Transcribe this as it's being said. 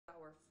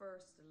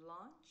first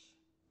launch,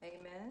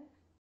 amen,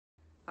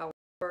 our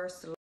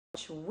first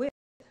launch with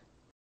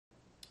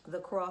the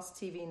Cross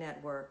TV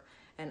network,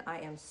 and I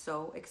am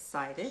so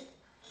excited,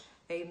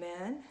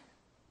 amen.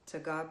 To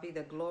God be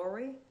the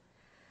glory.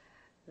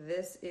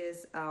 This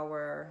is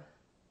our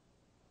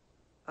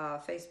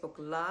Facebook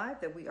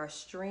Live that we are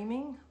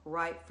streaming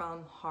right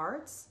from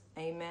Hearts,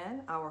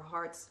 amen, our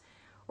Hearts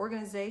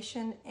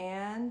organization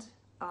and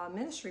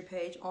ministry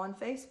page on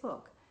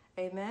Facebook,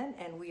 amen.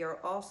 And we are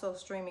also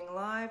streaming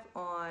live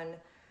on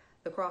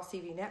the Cross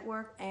TV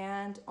network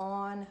and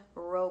on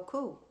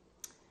Roku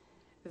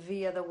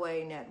via the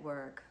Way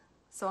network.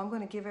 So I'm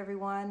going to give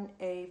everyone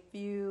a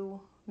few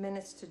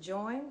minutes to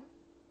join.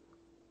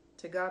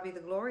 To God be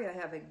the glory. I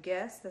have a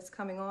guest that's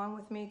coming on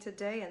with me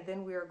today, and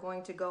then we are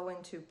going to go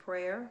into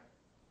prayer.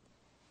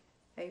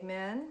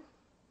 Amen.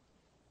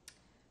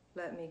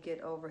 Let me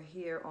get over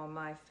here on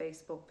my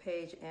Facebook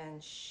page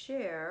and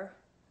share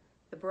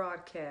the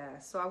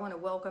broadcast. So I want to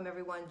welcome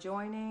everyone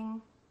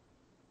joining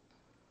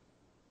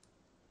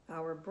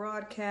our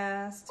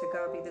broadcast. To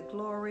God be the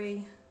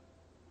glory.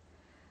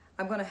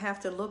 I'm going to have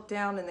to look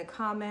down in the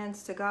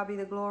comments. To God be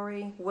the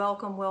glory.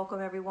 Welcome, welcome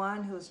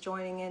everyone who's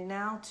joining in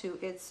now to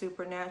It's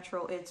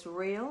Supernatural, It's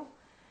Real.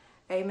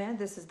 Amen.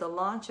 This is the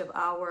launch of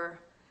our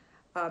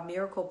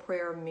miracle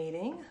prayer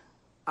meeting,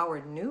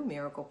 our new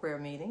miracle prayer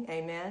meeting.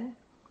 Amen.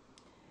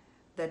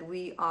 That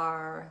we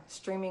are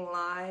streaming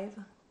live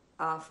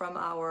from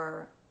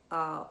our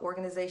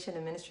organization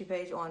and ministry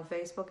page on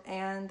Facebook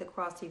and the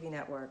Cross TV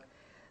network.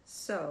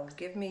 So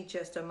give me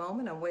just a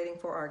moment. I'm waiting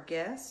for our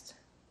guest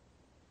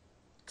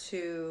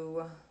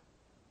to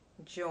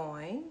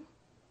join,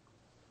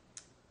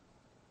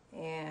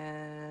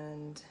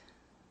 and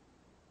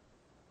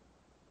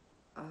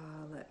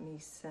let me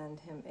send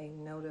him a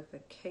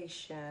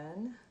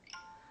notification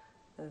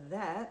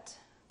that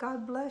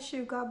God bless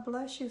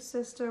you,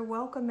 sister.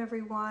 Welcome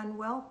everyone,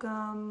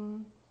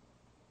 welcome.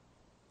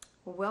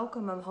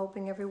 I'm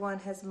hoping everyone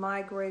has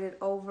migrated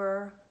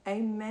over.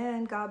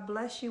 Amen. God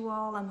bless you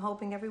all. I'm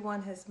hoping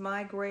everyone has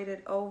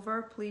migrated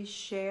over. Please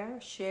share.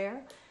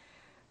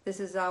 This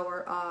is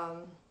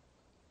our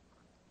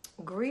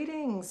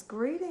greetings,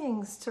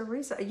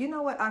 Teresa. You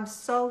know what? I'm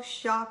so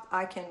shocked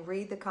I can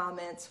read the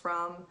comments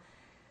from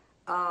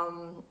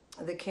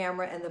the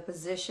camera and the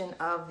position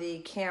of the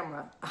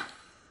camera.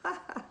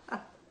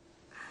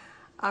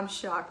 I'm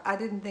shocked. I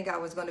didn't think I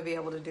was going to be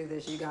able to do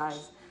this, you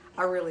guys.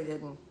 I really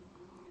didn't.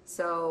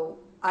 So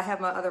I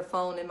have my other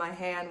phone in my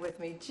hand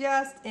with me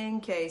just in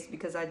case,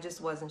 because I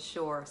just wasn't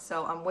sure.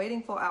 So I'm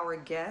waiting for our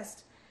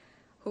guest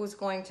who's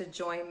going to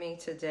join me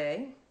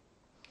today.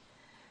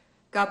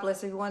 God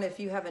bless everyone. If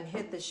you haven't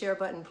hit the share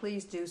button,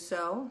 please do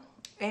so.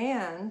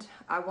 And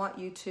I want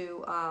you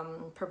to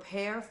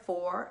prepare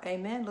for,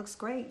 amen, looks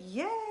great.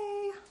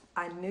 Yay!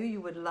 I knew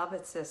you would love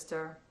it,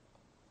 sister.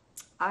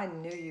 I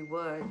knew you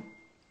would.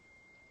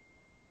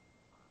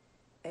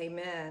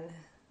 Amen.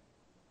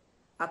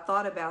 I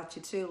thought about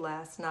you too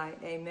last night.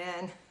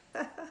 Amen.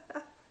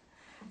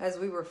 As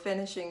we were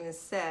finishing the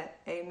set.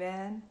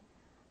 Amen.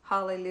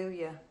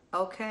 Hallelujah.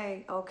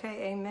 Okay.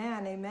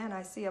 Amen.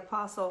 I see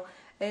Apostle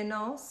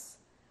Enos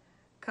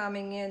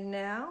coming in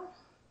now.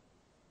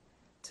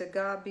 To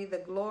God be the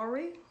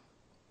glory.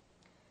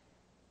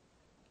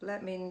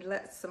 Let me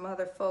let some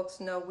other folks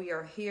know we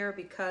are here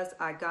because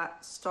I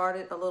got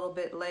started a little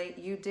bit late.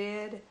 You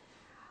did?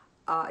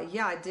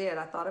 Yeah, I did.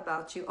 I thought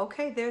about you.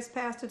 Okay, there's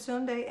Pastor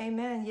Tunde.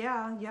 Amen.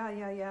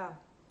 Yeah.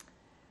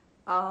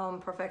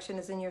 Perfection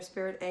is in your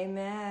spirit.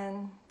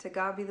 Amen. To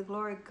God be the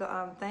glory.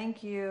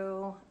 Thank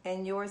you.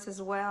 And yours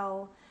as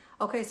well.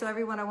 Okay, so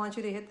everyone, I want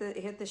you to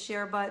hit the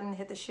share button.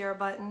 Hit the share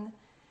button.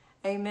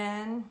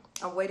 Amen.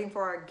 I'm waiting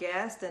for our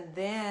guest, and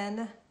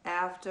then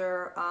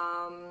after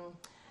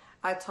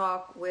I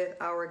talk with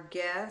our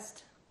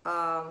guest,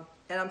 and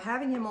I'm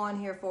having him on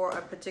here for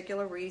a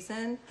particular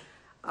reason,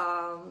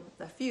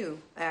 a few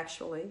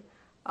actually,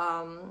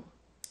 and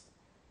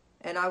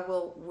I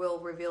will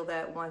reveal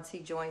that once he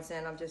joins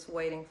in. I'm just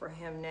waiting for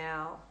him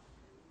now.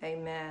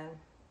 Amen.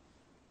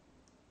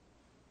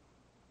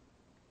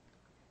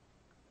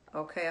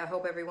 Okay, I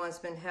hope everyone's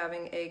been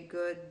having a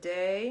good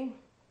day.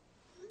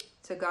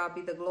 To God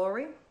be the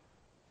glory.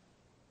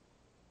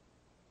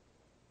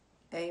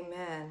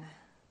 Amen.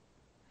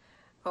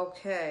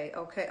 Okay.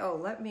 Oh,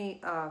 let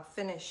me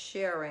finish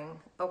sharing.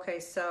 Okay,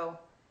 so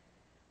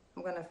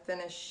I'm going to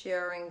finish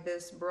sharing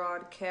this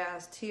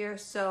broadcast here.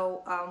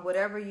 So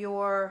whatever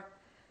your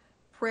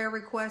prayer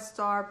requests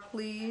are,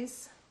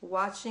 please.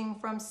 Watching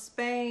from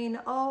Spain.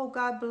 Oh,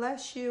 God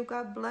bless you.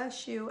 God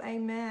bless you.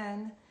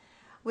 Amen.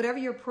 Whatever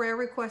your prayer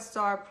requests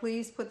are,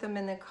 please put them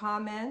in the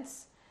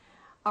comments.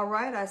 All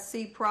right, I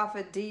see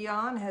Prophet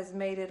Dion has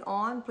made it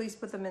on. Please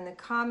put them in the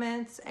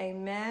comments.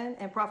 Amen.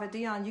 And Prophet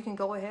Dion, you can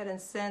go ahead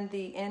and send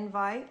the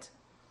invite.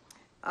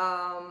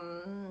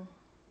 And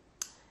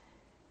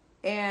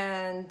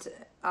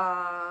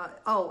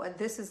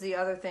this is the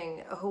other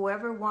thing.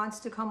 Whoever wants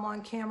to come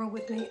on camera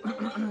with me,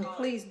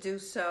 please do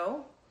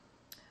so.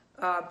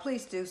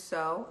 Please do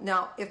so.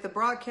 Now, if the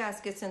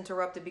broadcast gets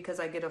interrupted because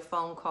I get a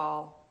phone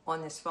call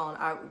on this phone.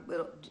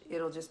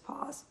 It'll just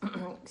pause.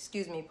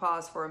 Excuse me,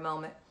 pause for a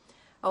moment.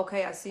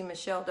 Okay, I see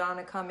Michelle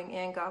Donna coming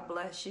in. God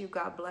bless you.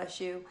 God bless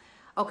you.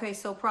 Okay,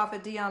 so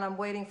Prophet Dion, I'm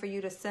waiting for you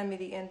to send me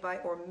the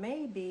invite, or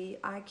maybe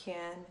I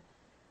can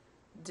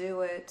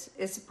do it.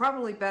 It's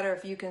probably better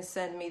if you can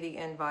send me the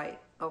invite.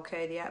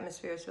 Okay, the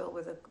atmosphere is filled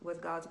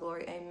with God's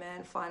glory.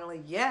 Amen.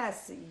 Finally,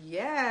 yes,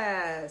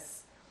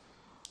 yes.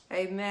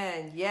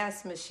 Amen.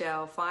 Yes,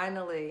 Michelle.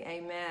 Finally,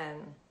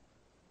 amen.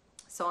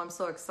 So I'm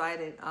so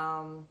excited.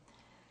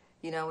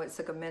 It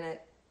took a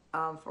minute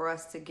for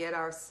us to get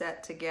our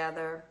set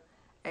together.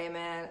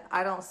 Amen.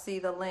 I don't see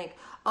the link.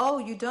 Oh,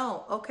 you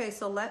don't? Okay,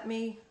 so let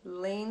me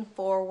lean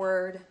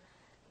forward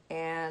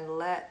and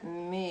let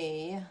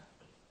me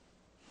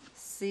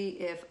see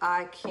if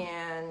I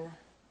can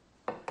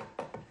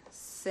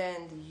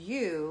send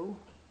you,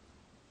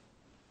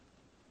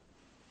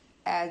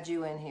 add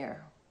you in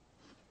here.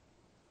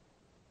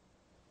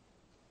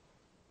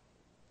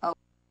 Oh,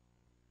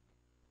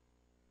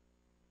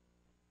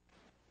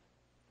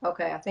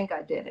 okay, I think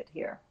I did it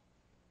here.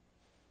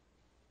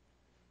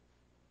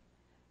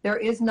 There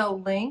is no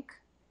link.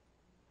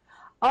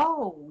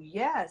 Oh,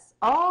 yes.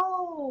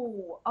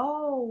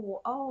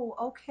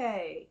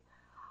 Okay.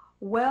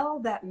 Well,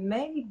 that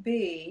may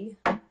be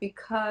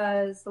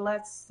because,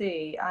 let's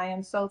see, I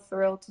am so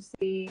thrilled to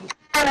see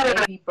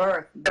baby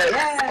birth.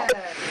 Yes.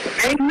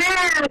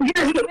 Amen.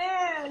 Amen.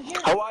 Yes.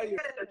 How are you?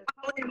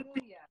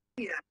 Hallelujah.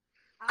 You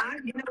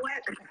know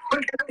what?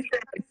 What can I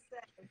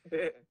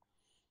say?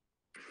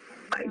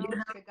 To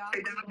God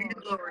be the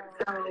glory.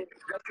 So,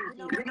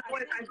 you know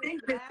what? I think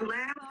this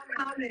last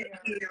comment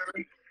here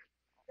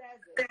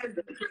says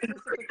it.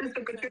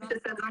 Sister Patricia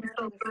says, I'm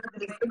so thrilled to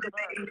see the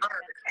baby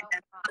birth at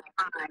that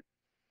time.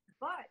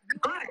 But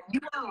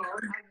you all,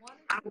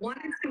 I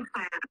wanted to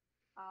have,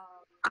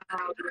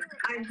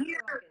 I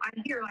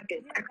hear like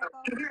an echo.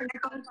 You hear an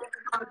echo?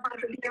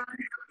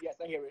 Yes,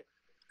 I hear it.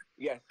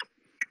 Yes.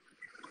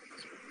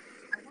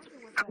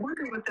 I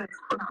wonder what that's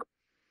from.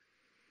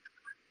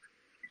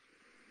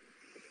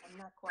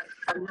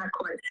 I'm not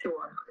quite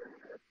sure.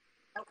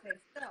 Okay,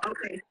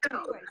 so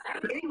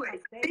anyway,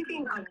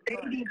 speaking of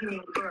baby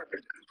being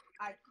birthed,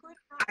 I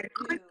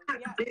could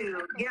not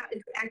do,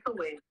 it's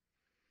echoing.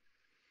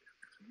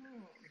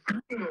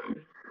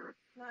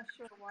 Not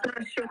sure why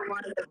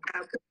that's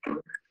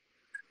happening.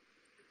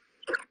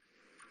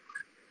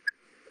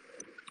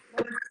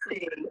 Let's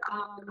see.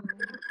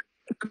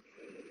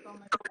 So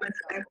much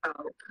echo.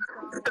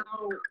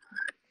 So,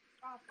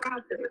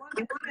 Prophet,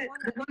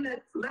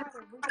 let's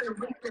try to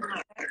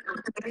reconnect.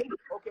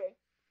 Okay.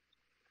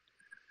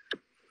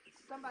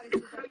 Somebody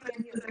says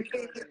I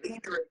can't hear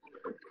either.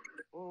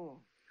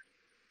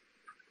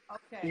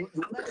 Okay.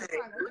 Let's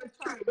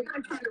try. We're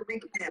gonna try to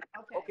reconnect.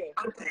 Okay.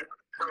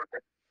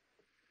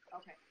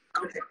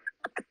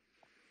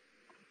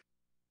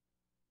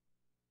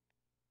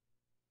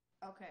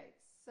 Okay.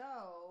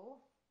 So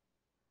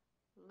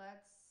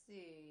let's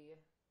see.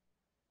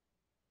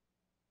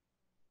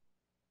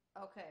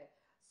 Okay.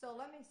 So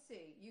let me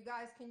see. You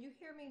guys, can you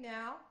hear me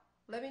now?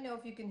 Let me know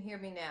if you can hear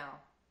me now.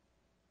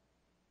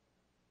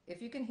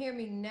 If you can hear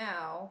me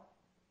now,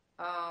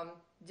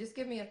 just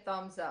give me a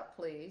thumbs up,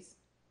 please.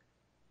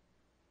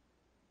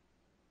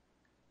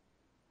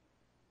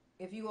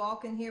 If you all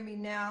can hear me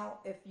now,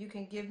 if you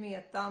can give me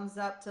a thumbs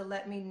up to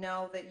let me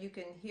know that you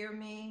can hear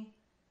me.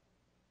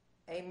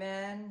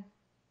 Amen.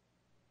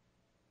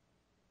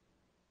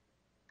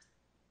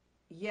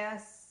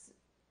 Yes,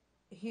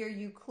 hear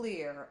you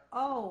clear.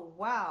 Oh,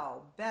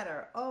 wow,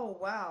 better. Oh,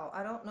 wow.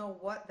 I don't know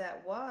what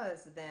that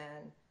was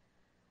then.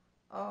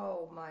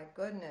 Oh, my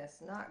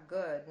goodness. Not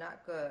good,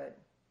 not good.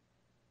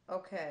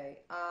 Okay.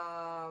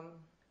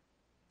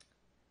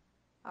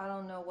 I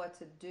don't know what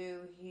to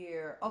do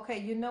here. Okay,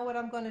 you know what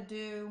I'm going to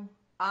do?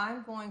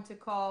 I'm going to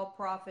call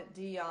Prophet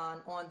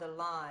Dion on the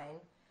line.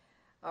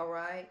 All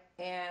right,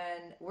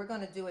 and we're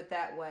going to do it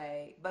that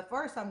way. But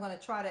first, I'm going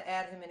to try to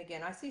add him in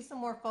again. I see some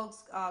more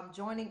folks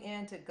joining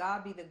in. To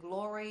God be the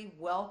glory.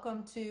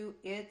 Welcome to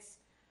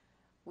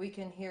We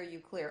Can Hear You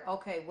Clear.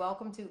 Okay,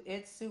 welcome to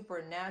It's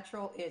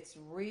Supernatural. It's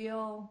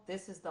real.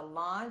 This is the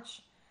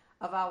launch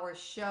of our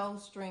show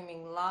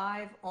streaming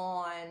live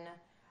on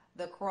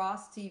the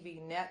Cross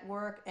TV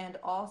network and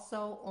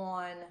also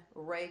on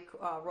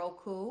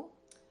Roku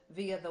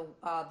via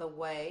the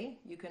Way.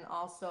 You can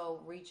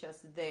also reach us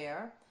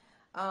there.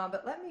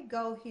 But let me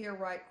go here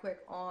right quick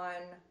on,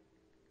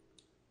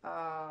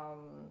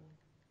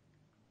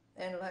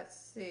 and let's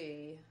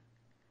see.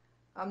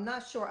 I'm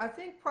not sure. I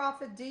think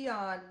Prophet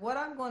Dion, what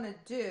I'm going to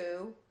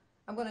do,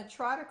 I'm going to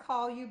try to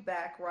call you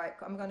back, right?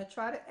 I'm going to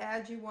try to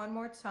add you one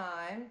more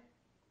time.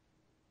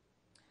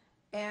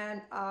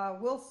 And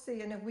we'll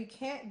see. And if we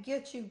can't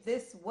get you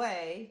this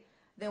way,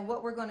 then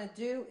what we're going to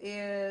do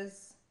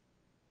is,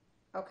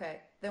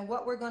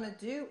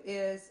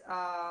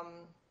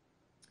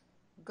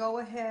 go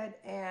ahead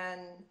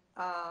and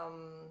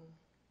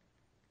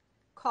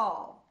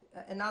call.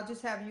 And I'll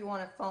just have you on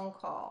a phone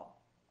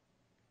call.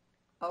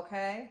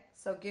 Okay?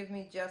 So give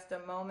me just a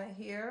moment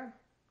here.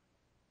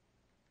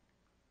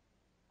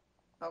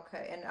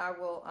 Okay, and I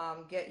will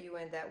get you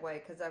in that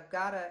way because I've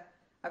gotta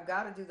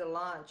do the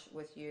launch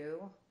with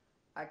you.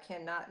 I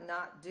cannot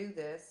not do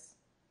this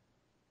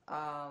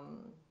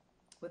um,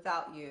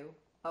 without you.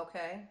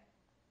 Okay,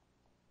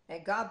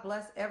 and God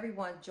bless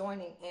everyone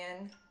joining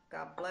in.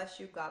 God bless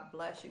you. God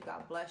bless you.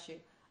 God bless you.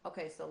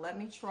 Okay, so let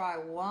me try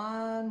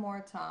one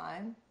more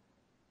time.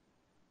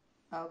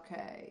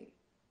 Okay.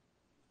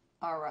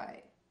 All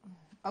right.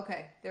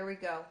 Okay, there we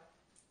go.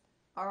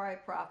 All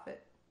right,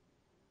 Prophet.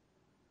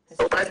 It's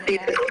trying to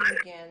ask you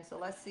again, so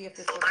let's see if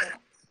this will work.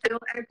 Still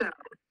echo.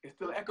 It's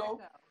still echo?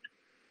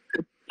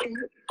 Can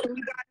you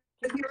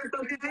guys hear us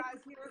okay?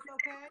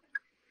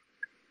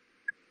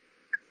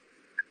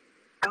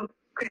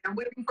 Okay, I'm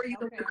waiting for you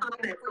to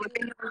comment. So let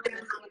me know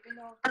this.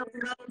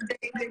 Hello,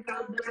 David.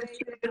 God bless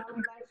you.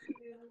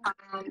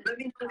 Let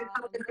me know in the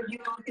comments if you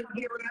all can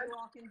hear us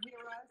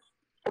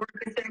or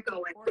if it's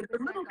echoing. It's a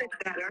little bit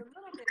better,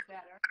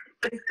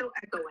 but it's still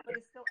echoing.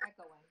 It's still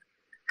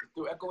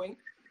echoing?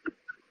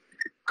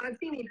 A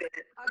teeny bit,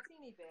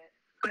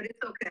 but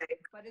it's okay.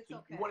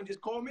 You want to just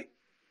call me?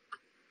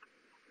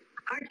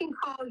 I can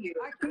call you.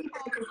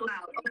 It's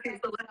loud. Okay,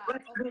 so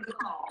let's do the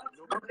call.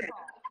 Okay.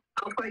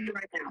 I'll call you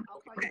right now.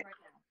 Okay.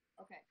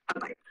 Okay.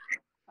 Bye-bye.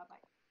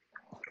 Bye-bye.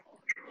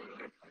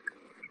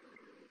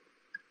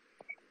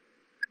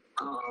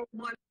 Oh,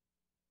 what?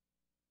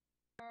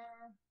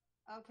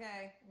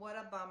 Okay, what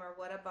a bummer,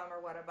 what a bummer,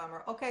 what a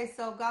bummer. Okay,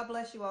 so God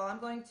bless you all. I'm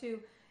going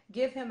to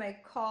give him a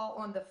call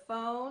on the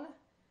phone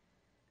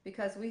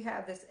because we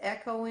have this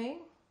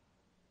echoing.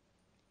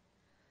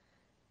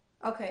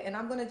 Okay, and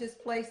I'm going to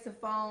just place the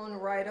phone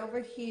right over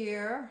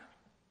here.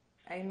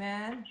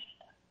 Amen.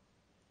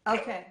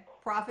 Okay,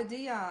 Prophet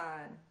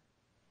Dion.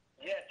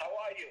 Yes, how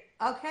are you?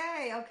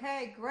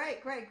 Okay,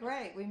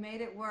 great. We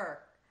made it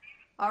work.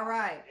 All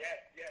right. Yes.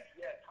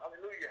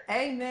 Hallelujah.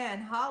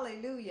 Amen.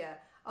 Hallelujah.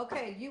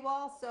 Okay, you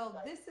also,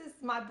 this is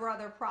my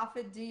brother,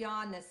 Prophet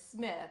Dion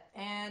Smith,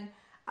 and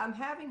I'm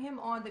having him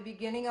on the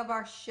beginning of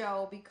our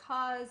show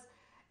because,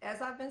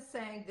 as I've been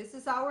saying, this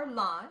is our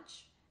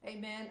launch,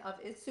 amen, of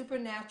It's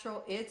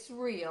Supernatural, It's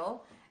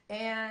Real,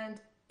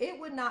 and it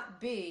would not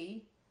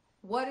be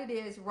what it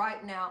is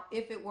right now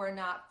if it were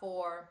not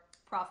for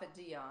Prophet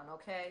Dion,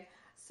 okay?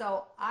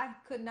 So I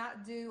could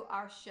not do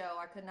our show,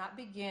 I could not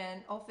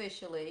begin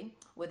officially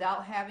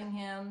without having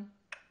him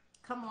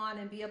come on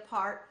and be a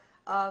part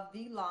of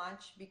the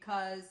launch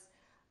because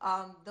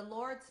the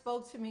Lord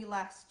spoke to me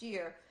last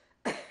year.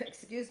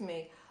 Excuse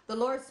me. The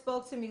Lord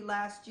spoke to me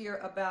last year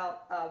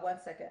about, 1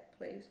 second,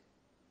 please.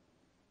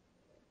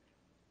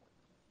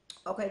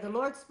 Okay, the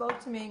Lord spoke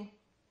to me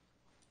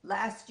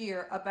last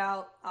year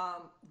about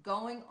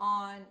going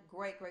on,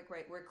 great,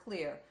 we're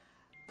clear.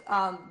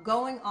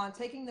 Going on,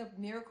 taking the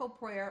miracle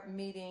prayer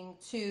meeting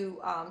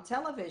to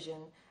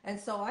television, and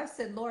so I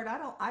said, Lord,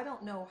 I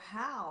don't know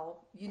how,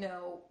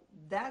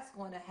 that's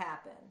going to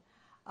happen,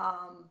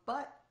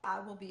 but I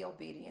will be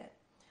obedient.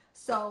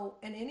 So,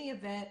 in any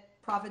event,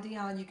 Prophet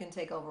Dion, you can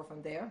take over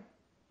from there.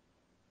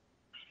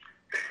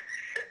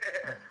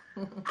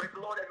 Praise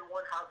the Lord,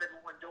 everyone. How's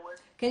everyone doing?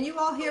 Can you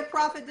all hear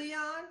Prophet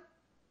Dion?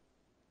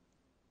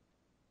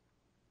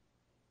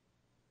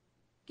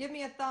 Give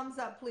me a thumbs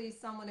up, please,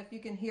 someone, if you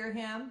can hear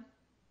him,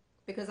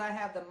 because I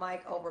have the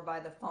mic over by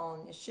the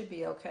phone. It should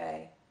be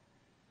okay.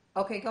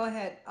 Okay, go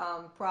ahead,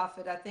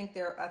 Prophet. I think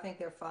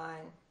they're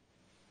fine.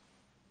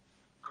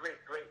 Great.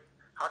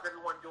 How's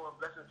everyone doing?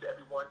 Blessings to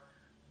everyone.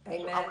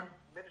 Amen. So I was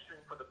ministering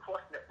for the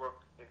Cross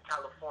Network in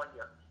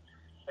California,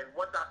 and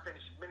once I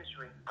finished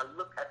ministering, I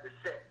looked at the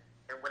set,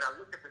 and when I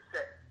looked at the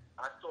set,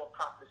 I saw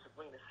Prophetess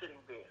Sabrina sitting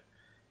there.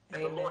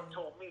 And Amen. the Lord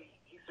told me,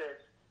 he says,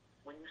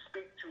 when you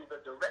speak to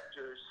the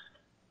directors,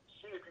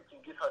 see if you can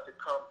get her to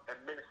come and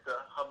minister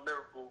her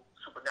miracle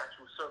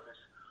supernatural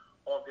service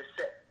on this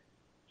set.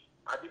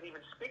 I didn't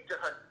even speak to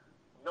her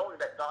knowing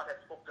that God had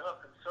spoke to her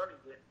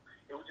concerning it.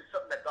 It was just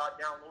something that God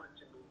downloaded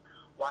to me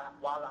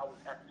while I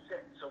was at the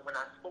set. So when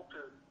I spoke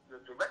to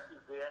the directors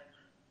there,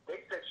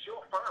 they said,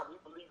 sure, fine, we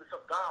believe it's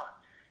of God.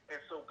 And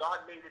so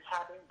God made it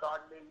happen.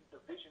 God made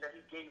the vision that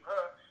he gave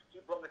her,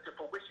 he brought it to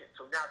fruition.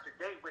 So now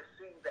today we're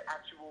seeing the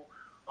actual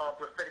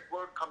prophetic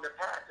word come to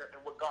pass and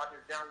what God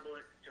has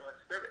downloaded to her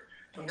spirit.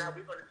 So now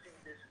we're going to see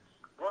this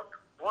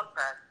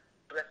broadcast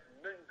bless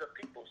millions of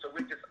people. So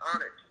we're just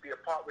honored to be a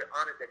part. We're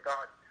honored that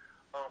God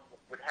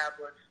would have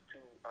us to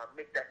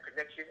make that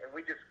connection. And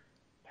we're just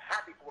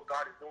happy for what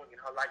God is doing in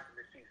her life in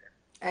this season.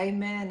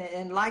 Amen.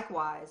 And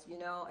likewise,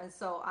 and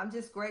so I'm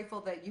just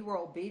grateful that you were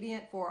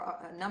obedient for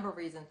a number of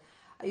reasons.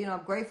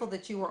 I'm grateful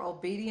that you were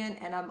obedient,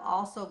 and I'm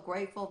also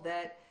grateful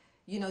that,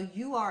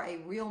 you are a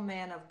real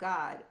man of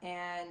God,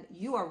 and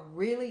you are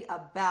really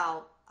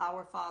about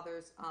our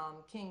Father's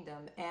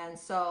kingdom. And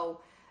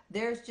so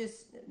there's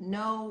just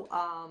no,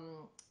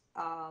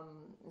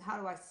 how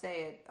do I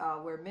say it,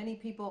 where many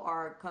people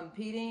are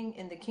competing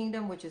in the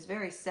kingdom, which is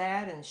very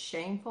sad and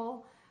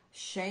shameful.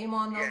 Shame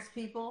on those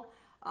people.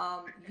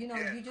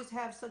 You just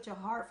have such a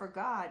heart for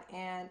God,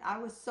 and I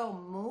was so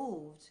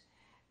moved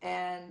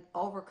and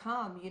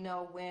overcome,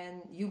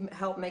 when you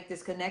helped make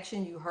this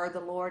connection. You heard the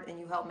Lord and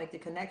you helped make the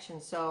connection.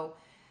 So,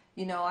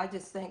 You know, I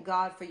just thank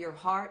God for your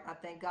heart. I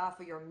thank God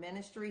for your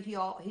ministry. He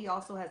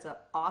also has an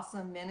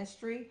awesome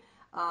ministry.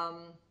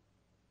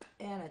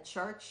 And a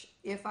church,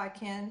 if I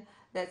can,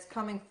 that's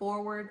coming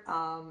forward.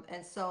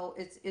 And so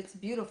it's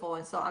beautiful.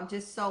 And so I'm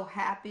just so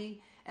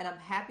happy, and I'm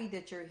happy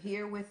that you're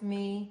here with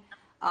me,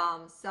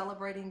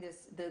 celebrating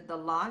the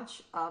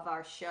launch of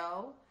our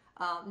show.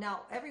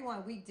 Now,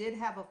 everyone, we did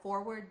have a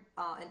forward,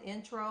 an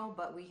intro,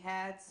 but we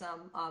had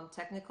some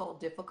technical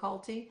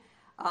difficulty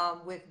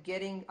with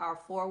getting our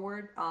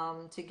forward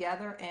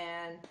together,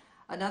 and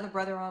another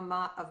brother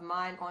of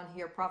mine on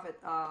here, Prophet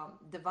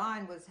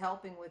Divine, was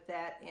helping with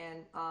that,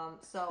 and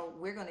so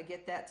we're going to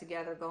get that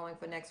together going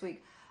for next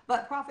week.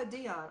 But Prophet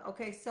Dion,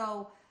 okay,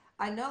 so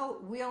I know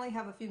we only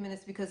have a few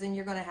minutes because then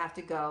you're going to have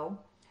to go.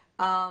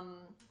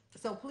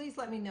 So please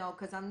let me know,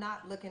 because I'm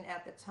not looking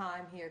at the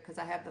time here, because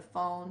I have the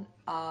phone.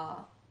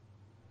 I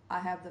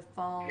have the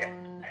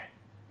phone.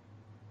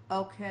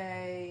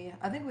 Okay,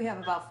 I think we have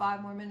about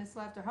 5 more minutes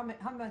left, or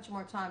how much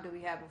more time do we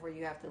have before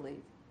you have to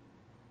leave?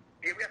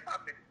 Yeah, we have 5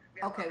 minutes.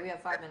 Okay, we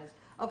have 5 minutes.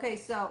 Okay,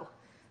 so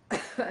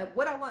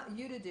what I want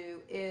you to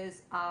do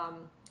is I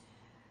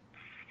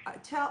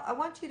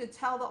want you to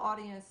tell the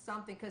audience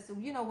something, because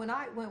you know when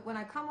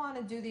I come on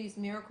and do these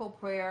miracle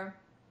prayer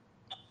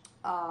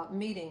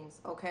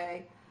meetings,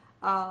 okay,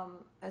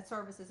 and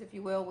services, if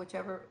you will,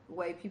 whichever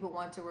way people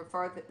want to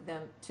refer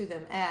them to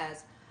them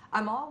as.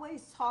 I'm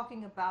always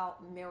talking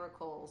about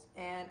miracles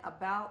and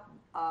about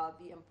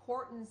the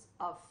importance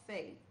of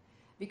faith,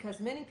 because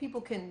many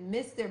people can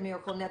miss their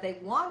miracle. Now they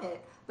want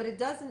it, but it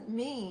doesn't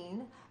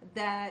mean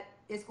that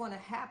it's going to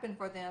happen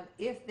for them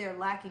if they're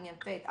lacking in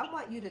faith. I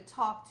want you to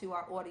talk to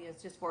our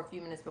audience just for a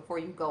few minutes before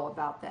you go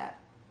about that.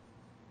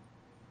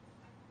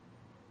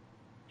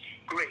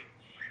 Great.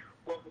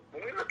 Well,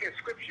 when we look at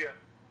Scripture,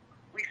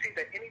 we see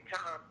that any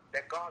time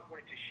that God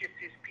wanted to shift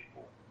his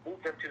people,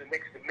 move them to the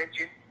next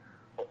dimension,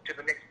 or to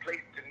the next place,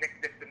 to the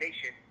next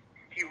destination,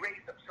 he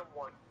raised up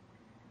someone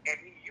and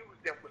he used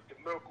them with the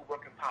miracle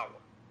working power.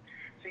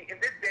 See, in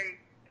this day,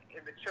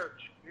 in the church,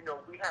 you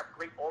know, we have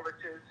great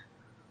orators,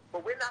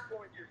 but we're not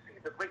going to see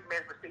the great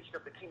manifestation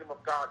of the kingdom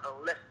of God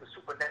unless the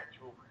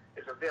supernatural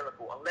is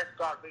available, unless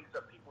God raises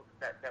up people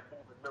that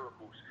move in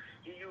miracles.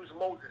 He used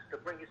Moses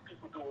to bring his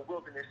people through a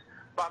wilderness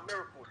by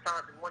miracles,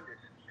 signs, and wonders.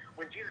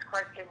 When Jesus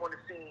Christ came on the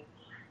scene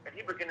and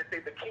he began to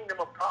say, the kingdom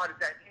of God is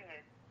at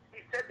hand,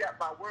 he said that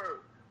by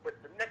word, but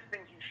the next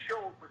thing he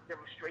showed was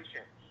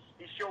demonstration.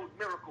 He showed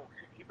miracles.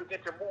 He began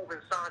to move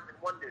in signs and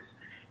wonders.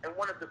 And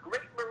one of the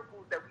great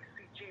miracles that we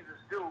see Jesus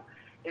do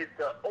is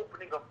the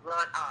opening of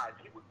blind eyes.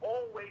 He would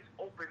always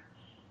open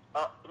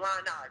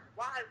blind eyes.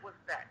 Why was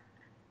that?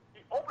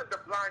 He opened the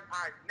blind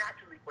eyes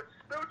naturally, but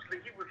spiritually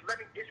he was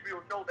letting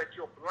Israel know that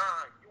you're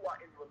blind. You are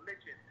in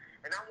religion.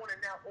 And I want to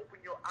now open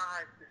your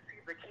eyes to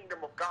see the kingdom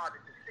of God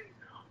and to see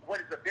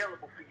what is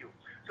available for you.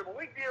 So when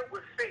we deal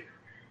with faith,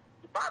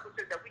 the Bible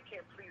says that we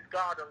can't please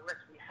God unless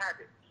we have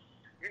it.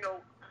 You know,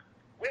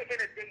 we're in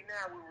a day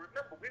now where,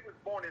 remember, we was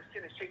born in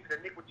sin and shaped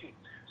in iniquity.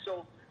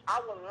 So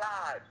our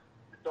lives,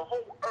 the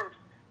whole earth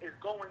is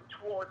going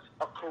towards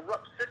a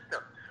corrupt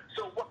system.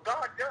 So what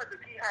God does is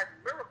he has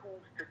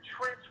miracles to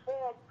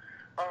transform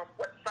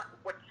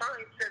what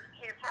science says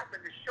can't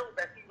happen, to show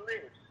that he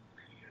lives.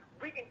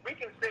 We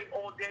can say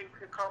all day, we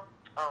can come,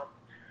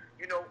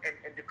 you know,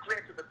 and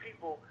declare to the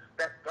people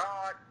that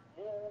God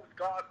moves,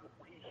 God,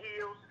 he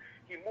heals,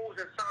 he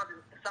moves in signs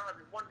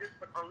and wonders,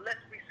 but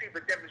unless we see the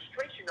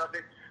demonstration of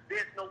it,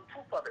 there's no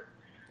proof of it.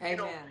 Amen. You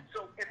know,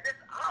 so in this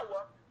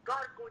hour,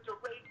 God is going to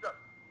raise up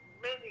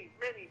many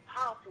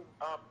powerful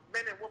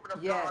men and women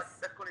of God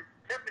that's going to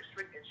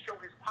demonstrate and show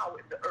his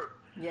power in the earth.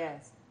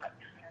 Yes.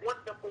 One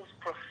of the most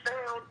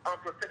profound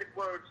prophetic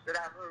words that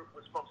I heard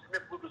was from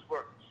Smith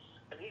Wigglesworth.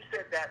 And he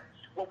said that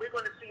what we're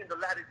going to see in the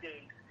latter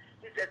days,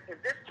 he said, in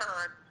this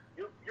time,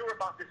 you're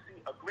about to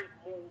see a great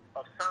move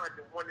of signs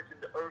and wonders in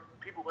the earth.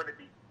 People are going to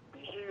be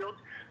healed.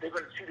 They're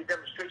going to see the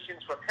demonstrations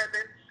from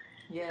heaven.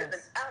 Yes. And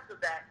then after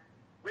that,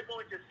 we're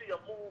going to see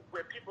a move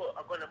where people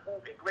are going to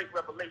move in great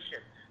revelation.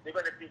 They're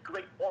going to be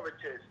great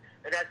orators.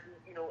 And as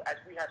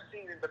we have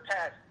seen in the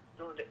past,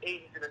 during the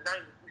 80s and the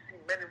 90s, we see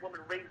men and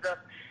women raised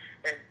up,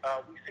 and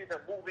we see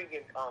them moving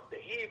in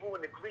the Hebrew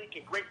and the Greek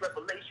in great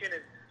revelation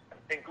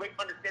and great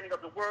understanding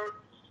of the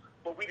word,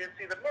 but we didn't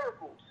see the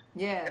miracles.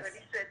 Yes. And then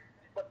he said,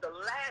 but the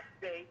last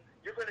day,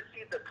 you're going to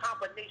see the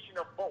combination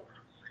of both.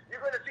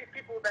 You're going to see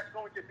people that's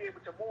going to be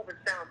able to move in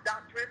sound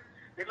doctrine.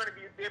 They're going to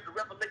be able to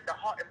revelate the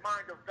heart and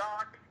mind of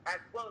God, as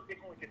well as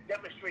they're going to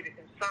demonstrate it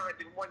in signs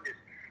and wonders.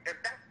 And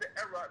that's the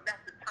era, and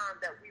that's the time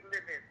that we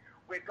live in,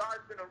 where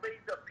God's going to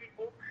raise up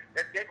people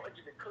that they're going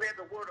to declare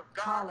the word of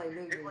God.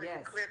 Hallelujah, they're going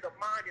to declare the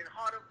mind and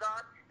heart of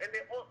God, and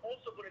they're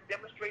also going to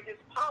demonstrate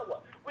his power.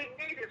 We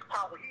need his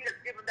power. He has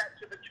given that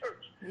to the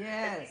church.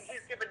 Yes. And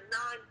he's given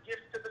 9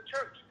 gifts to the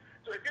church.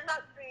 So if you're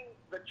not seeing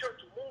the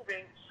church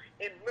moving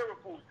in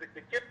miracles,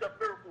 the gift of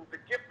miracles,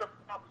 the gift of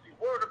prophecy,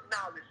 word of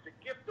knowledge, the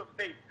gift of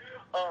faith,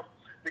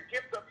 the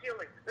gift of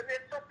healing, then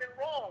there's something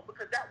wrong,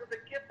 because that was a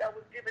gift that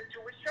was given to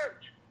his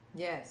church.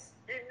 Yes.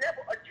 He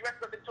never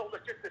addressed us and told us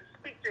just to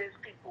speak to his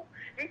people.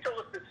 He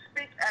told us to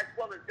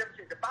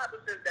Bible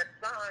says that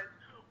signs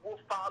will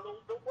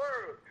follow the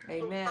word.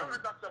 Amen. So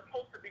signs are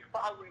supposed to be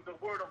following the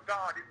word of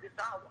God in this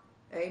hour.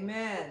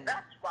 Amen. So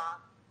that's why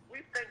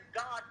we thank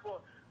God for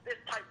this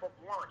type of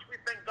launch.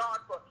 We thank God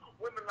for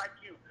women like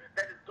you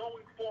that is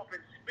going forth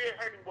and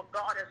spearheading what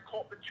God has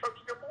called the church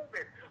to move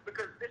in,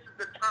 because this is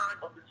the time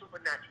of the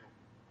supernatural.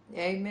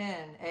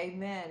 Amen.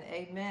 Amen.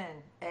 Amen.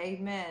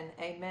 Amen.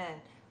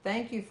 Amen.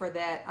 Thank you for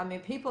that. I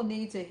mean, people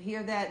need to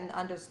hear that and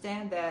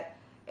understand that,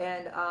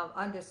 and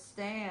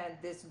understand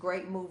this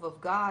great move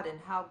of God and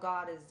how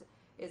God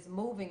is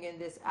moving in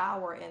this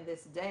hour and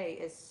this day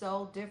is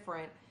so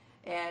different,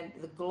 and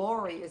the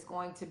glory is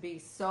going to be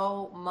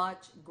so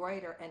much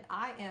greater. And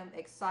I am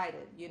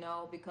excited,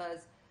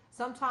 because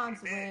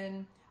sometimes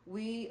when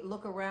we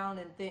look around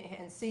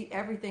and see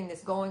everything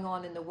that's going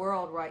on in the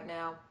world right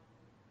now,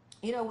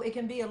 it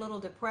can be a little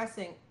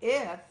depressing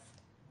if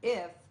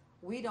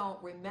we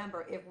don't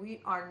remember, if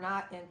we are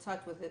not in touch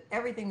with it,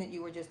 everything that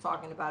you were just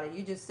talking about. It,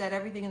 you just said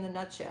everything in the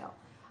nutshell.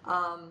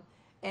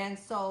 And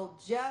so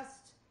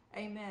just,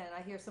 amen.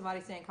 I hear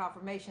somebody saying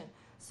confirmation.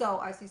 So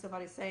I see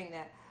somebody saying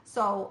that.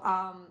 So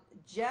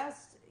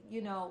just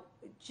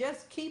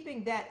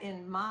keeping that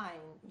in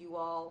mind, you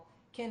all,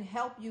 can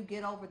help you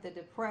get over the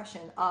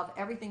depression of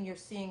everything you're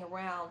seeing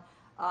around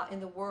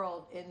in the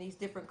world, in these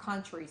different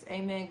countries.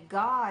 Amen.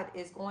 God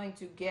is going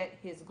to get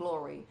his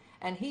glory.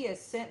 And he has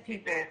sent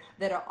people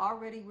that are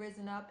already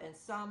risen up, and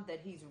some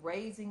that he's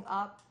raising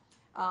up,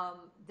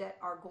 that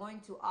are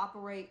going to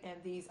operate in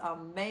these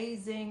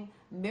amazing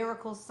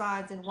miracle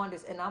signs and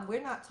wonders. And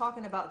we're not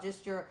talking about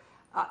just your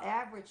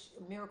average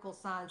miracle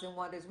signs and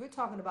wonders. We're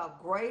talking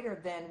about greater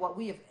than what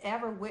we have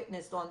ever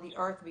witnessed on the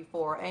earth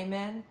before.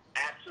 Amen.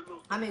 Absolutely.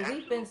 I mean,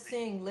 we've been Absolutely.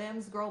 seeing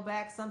limbs grow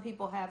back. Some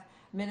people have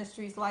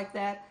ministries like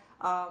that.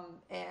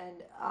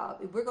 And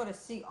we're going to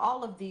see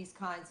all of these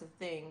kinds of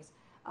things.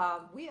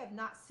 We have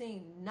not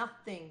seen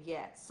nothing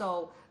yet.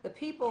 So the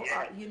people,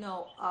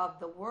 of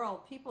the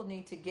world, people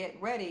need to get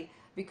ready,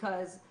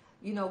 because,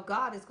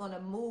 God is going to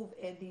move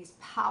in these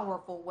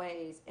powerful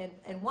ways.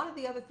 And one of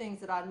the other things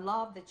that I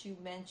love that you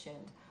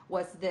mentioned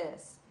was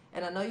this,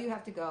 and I know you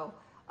have to go,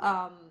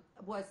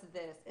 was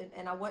this,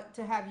 and I want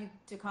to have you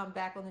to come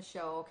back on the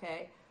show,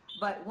 okay?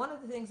 But one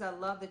of the things I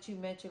love that you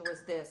mentioned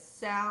was this: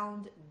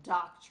 sound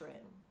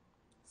doctrine.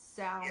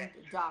 Sound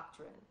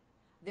doctrine.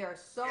 There are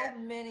so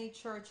many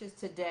churches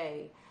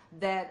today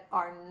that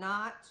are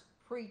not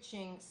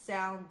preaching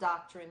sound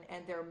doctrine,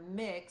 and they're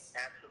mixed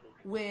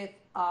with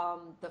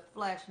the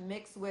flesh,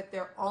 mixed with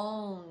their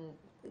own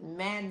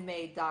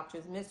man-made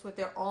doctrines, mixed with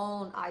their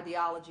own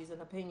ideologies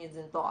and opinions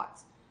and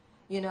thoughts.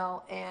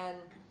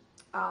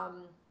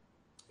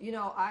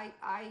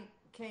 I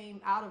came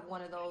out of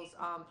one of those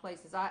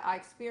places. I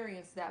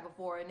experienced that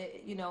before, and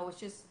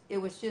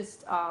it was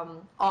just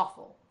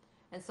awful.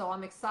 And so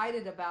I'm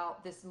excited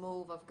about this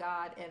move of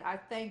God, and I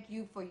thank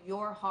you for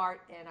your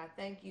heart, and I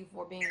thank you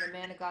for being the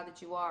man of God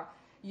that you are.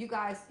 You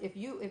guys, if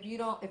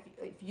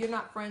you're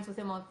not friends with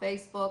him on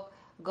Facebook,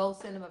 go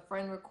send him a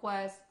friend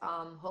request,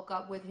 hook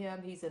up with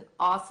him. He's an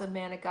awesome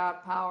man of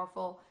God,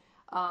 powerful.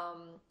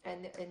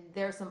 And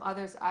there's some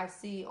others I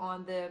see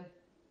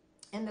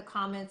in the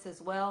comments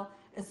as well.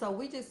 And so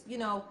we just,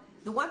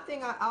 the one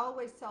thing I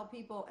always tell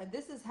people, and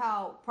this is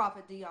how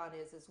Prophet Dion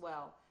is as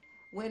well.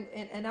 When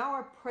in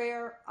our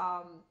prayer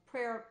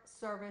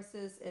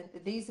services and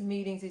these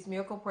meetings, these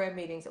miracle prayer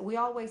meetings, we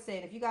always say,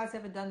 and if you guys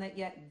haven't done that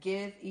yet,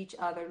 give each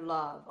other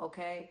love,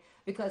 okay?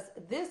 Because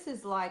this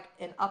is like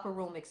an upper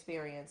room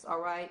experience, all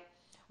right?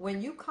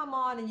 When you come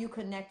on and you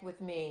connect with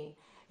me,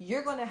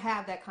 you're going to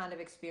have that kind of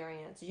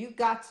experience. You've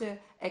got to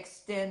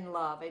extend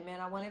love. Amen.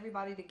 I want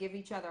everybody to give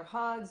each other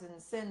hugs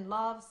and send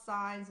love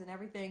signs and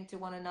everything to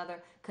one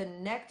another.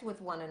 Connect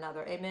with one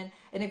another. Amen.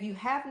 And if you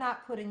have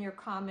not put in your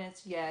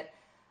comments yet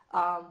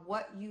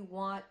what you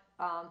want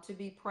to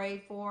be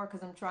prayed for,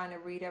 because I'm trying to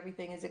read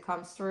everything as it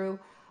comes through,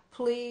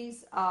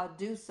 please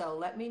do so.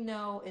 Let me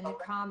know in the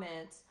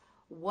comments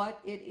what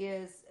it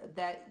is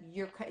that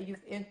you've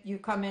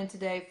come in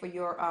today for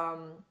your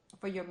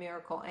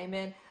miracle.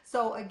 Amen.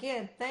 So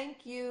again,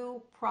 thank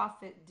you,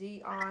 Prophet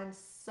Dion,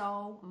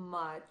 so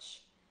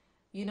much.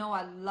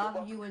 I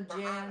love you and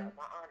Jan.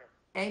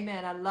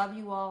 Amen. I love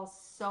you all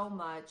so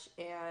much,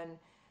 and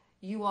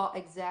you all,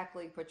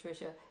 exactly,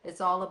 Patricia.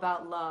 It's all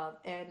about love,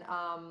 and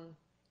I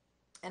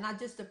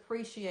just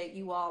appreciate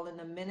you all in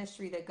the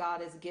ministry that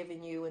God has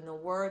given you and the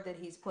word that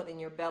He's put in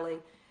your belly.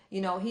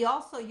 He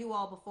also, you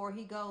all, before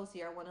he goes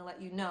here, I want to let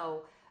you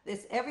know,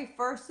 this every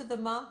first of the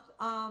month,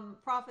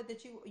 Prophet,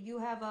 that you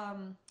have a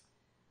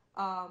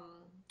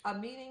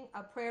meeting,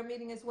 a prayer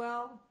meeting as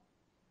well.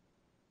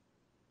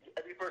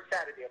 Every first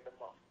Saturday of the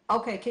month.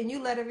 Okay, can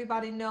you let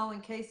everybody know,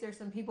 in case there's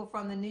some people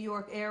from the New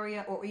York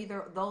area or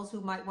either those who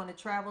might want to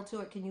travel to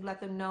it, can you let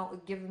them know,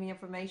 give me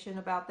information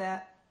about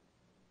that?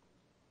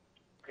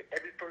 Okay,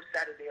 every first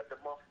Saturday of the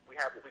month, we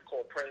have what we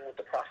call Praying with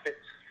the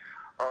Prophets.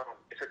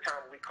 It's a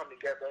time when we come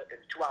together and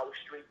 2 hours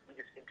straight, we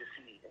just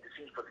intercede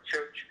for the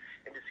church,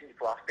 intercede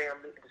for our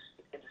family,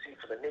 intercede intercede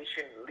for the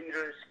nation,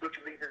 leaders,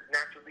 spiritual leaders,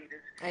 natural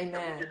leaders. Amen.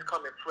 And we just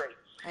come and pray.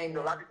 Amen. You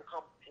know, a lot of people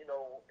come, you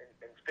know, and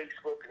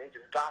Facebook, and they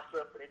just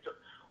gossip, and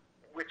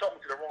we're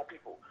talking to the wrong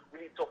people.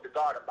 We need to talk to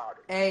God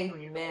about it.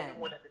 Amen.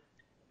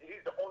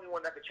 He's the only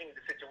one that can change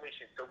the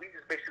situation. So we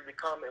just basically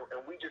come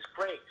and we just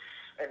pray,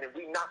 and then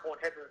we knock on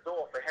heaven's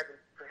door for heaven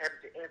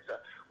to answer.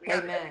 We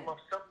have every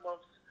month. Some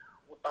months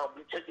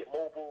we take it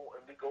mobile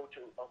and we go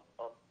to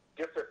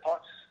different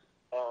parts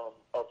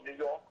of New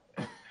York.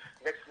 And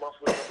next month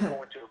we're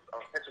going to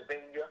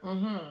Pennsylvania.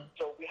 Mm-hmm.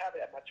 So we have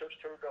it at my church,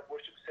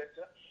 Worship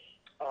Center.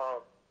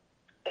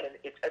 And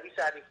it's every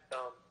Saturday,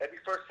 every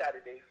first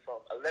Saturday from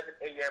 11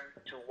 a.m.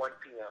 to 1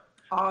 p.m.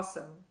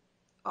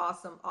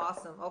 Awesome.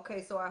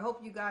 Okay, so I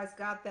hope you guys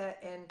got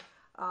that. And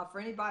for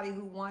anybody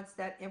who wants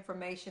that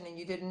information and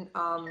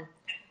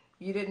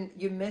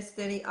you missed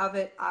any of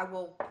it, I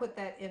will put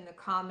that in the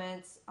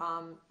comments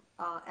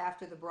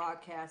after the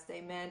broadcast.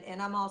 Amen. And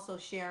I'm also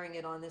sharing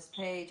it on this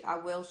page. I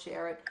will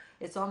share it.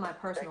 It's on my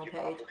personal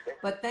page.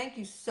 But thank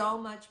you so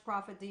much,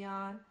 Prophet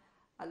Dion.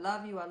 I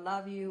love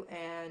you,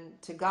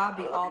 and to God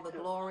be all the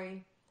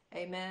glory.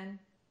 Amen.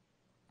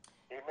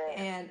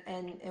 Amen.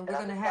 And we're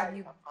going to have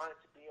you. I'm honored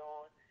to be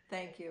on.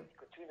 Thank you.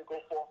 Continue to go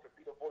forth and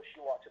be the voice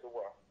you are to the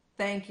world.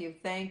 Thank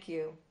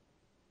you.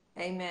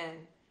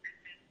 Amen.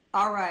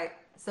 All right.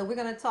 So we're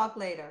going to talk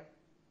later.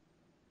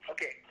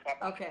 Okay.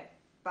 Bye-bye. Okay.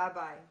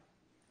 Bye-bye.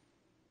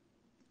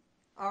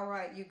 All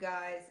right, you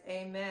guys.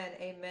 Amen,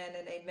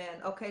 and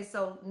amen. Okay,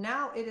 so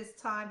now it is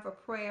time for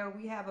prayer.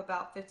 We have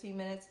about 15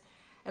 minutes.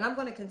 And I'm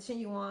going to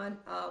continue on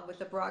with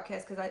the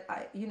broadcast because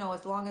I,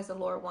 as long as the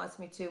Lord wants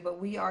me to. But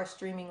we are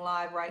streaming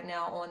live right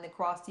now on the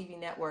Cross TV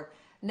network.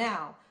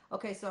 Now,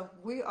 okay, so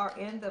we are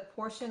in the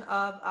portion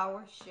of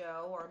our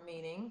show or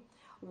meeting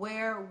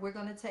where we're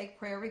going to take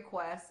prayer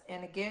requests.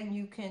 And again,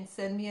 you can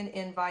send me an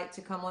invite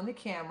to come on the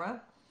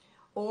camera,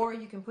 or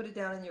you can put it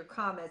down in your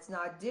comments. Now,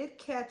 I did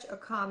catch a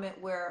comment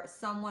where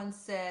someone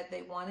said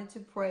they wanted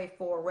to pray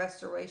for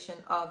restoration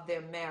of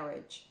their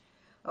marriage.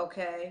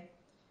 Okay.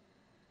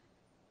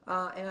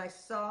 And I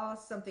saw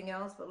something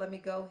else, but let me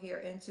go here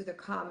into the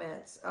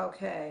comments.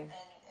 Okay.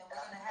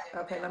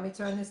 Okay, let me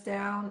turn this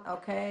down,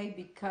 okay,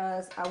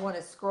 because I want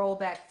to scroll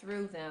back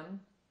through them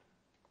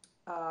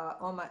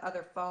on my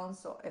other phone.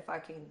 So if I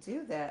can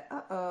do that,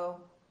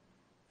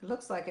 it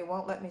looks like it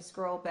won't let me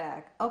scroll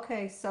back.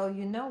 Okay, so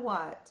you know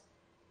what?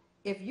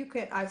 If you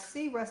can, I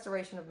see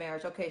restoration of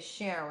marriage. Okay,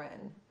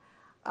 Sharon.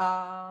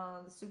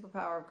 The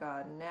superpower of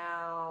God.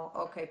 Now,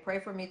 okay, pray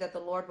for me that the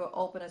Lord will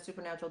open a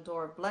supernatural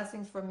door of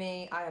blessings for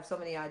me. I have so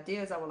many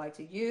ideas I would like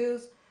to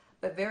use,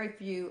 but very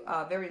few,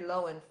 very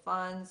low in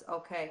funds.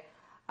 Okay,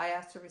 I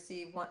asked to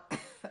receive one.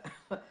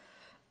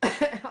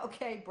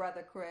 Okay,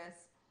 Brother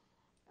Chris.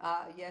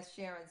 Yes,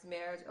 Sharon's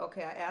marriage.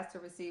 Okay, I asked to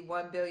receive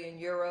 1 billion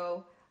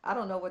euro. I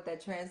don't know what that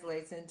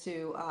translates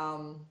into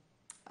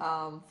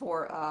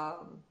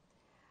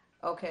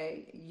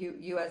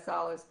U.S.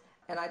 dollars.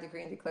 And I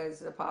decree and declare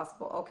this is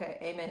possible. Okay,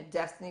 amen.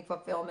 Destiny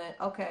fulfillment.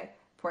 Okay,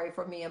 pray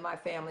for me and my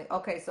family.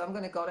 Okay, so I'm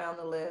going to go down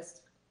the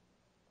list.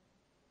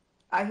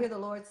 I hear the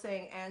Lord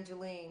saying,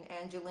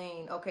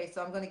 Angeline. Okay,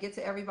 so I'm going to get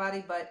to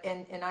everybody, but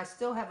and I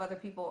still have other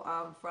people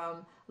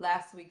from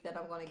last week that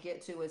I'm going to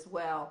get to as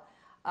well.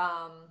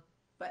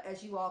 But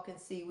as you all can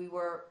see, we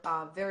were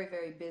very,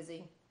 very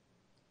busy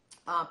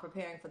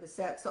preparing for the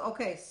set. So,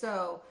 okay,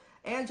 so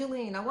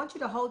Angeline, I want you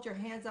to hold your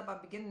hands up.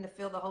 I'm beginning to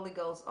feel the Holy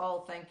Ghost.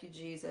 Oh, thank you,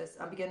 Jesus.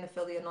 I'm beginning to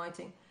feel the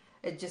anointing.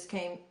 It just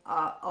came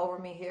over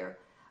me here.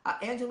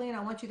 Angeline, I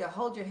want you to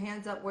hold your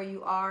hands up where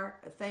you are.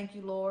 Thank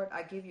you, Lord.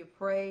 I give you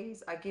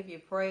praise.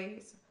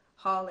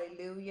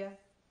 Hallelujah.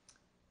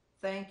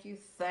 Thank you,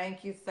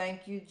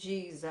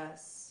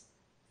 Jesus.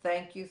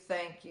 Thank you.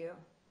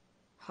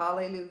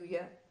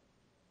 Hallelujah.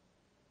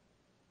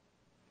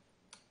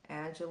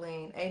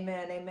 Angeline,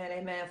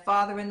 amen.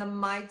 Father, in the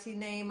mighty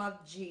name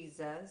of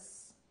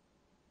Jesus,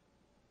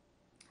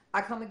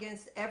 I come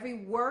against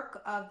every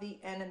work of the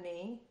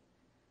enemy,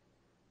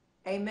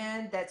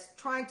 amen, that's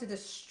trying to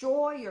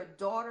destroy your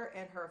daughter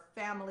and her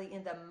family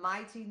in the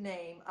mighty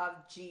name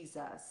of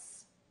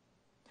Jesus.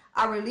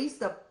 I release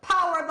the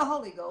power of the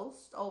Holy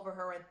Ghost over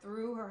her and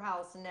through her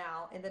house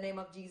now in the name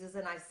of Jesus,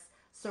 and I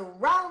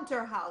surround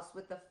her house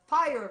with the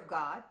fire of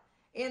God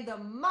in the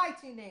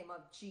mighty name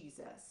of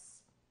Jesus.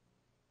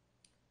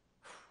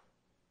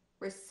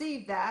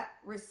 Receive that,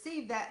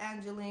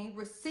 Angeline.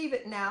 Receive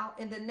it now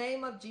in the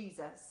name of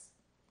Jesus.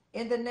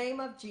 In the name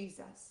of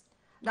Jesus.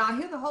 Now I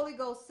hear the Holy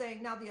Ghost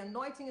saying, now the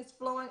anointing is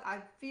flowing.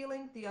 I'm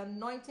feeling the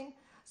anointing.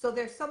 So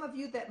there's some of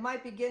you that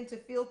might begin to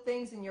feel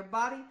things in your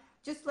body.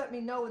 Just let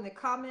me know in the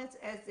comments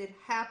as it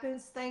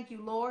happens. Thank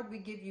you, Lord. We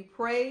give you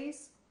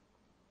praise.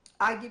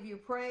 I give you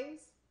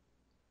praise.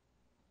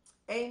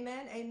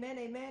 Amen.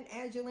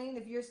 Angeline,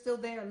 if you're still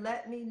there,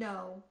 let me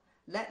know.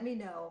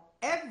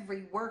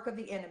 Every work of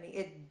the enemy,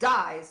 it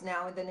dies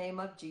now in the name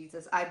of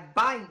Jesus. I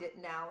bind it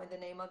now in the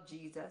name of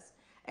Jesus.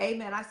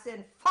 Amen. I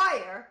send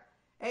fire,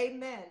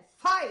 amen,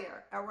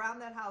 fire around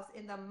that house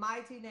in the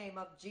mighty name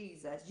of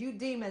Jesus. You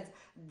demons,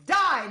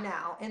 die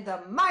now in the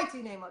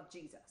mighty name of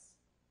Jesus.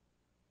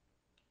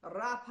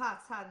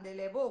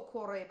 Rapatandelebo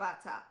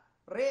korebata.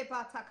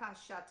 Rebata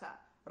kashata.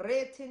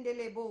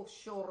 Retindelebo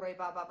shore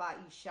bababa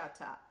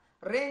ishata.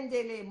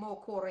 Rendele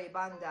mo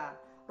korebanda.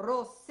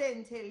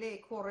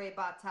 Rosentele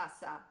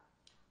korebatasa.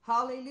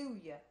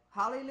 Hallelujah.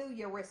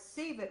 Hallelujah.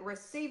 Receive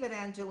it,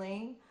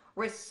 Angeline.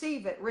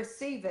 Receive it.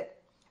 Receive it.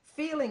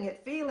 Feeling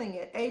it. Feeling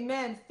it.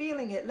 Amen.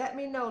 Feeling it. Let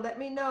me know. Let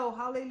me know.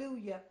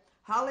 Hallelujah.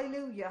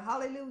 Hallelujah.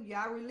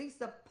 Hallelujah. I release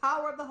the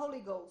power of the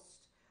Holy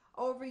Ghost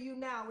over you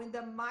now in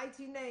the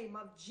mighty name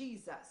of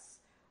Jesus.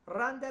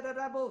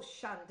 Randarabo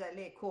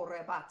shandale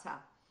korebata.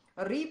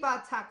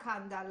 Ribata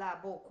kanda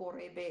labo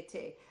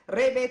korebete.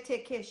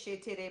 Rebete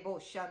keshete rebo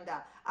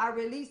shanda. I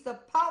release the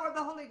power of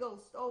the Holy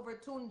Ghost over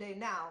Tunde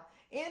now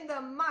in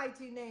the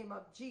mighty name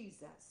of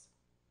Jesus.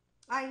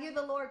 I hear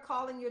the Lord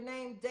calling your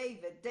name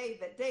David,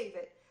 David,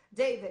 David,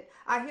 David.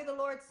 I hear the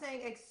Lord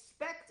saying,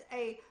 expect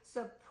a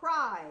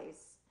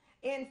surprise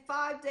in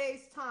 5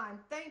 days' time.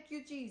 Thank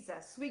you,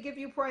 Jesus. We give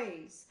you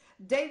praise.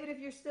 David, if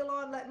you're still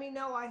on, let me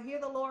know. I hear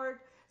the Lord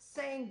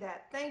saying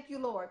that. Thank you,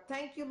 Lord.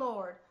 Thank you,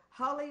 Lord.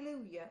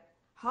 Hallelujah.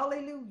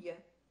 Hallelujah.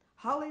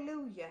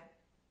 Hallelujah.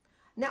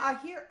 Now I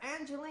hear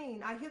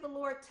Angeline, I hear the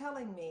Lord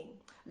telling me,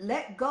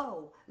 let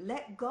go,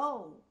 let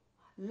go,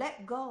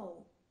 let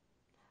go,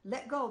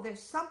 let go.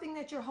 There's something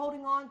that you're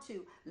holding on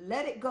to.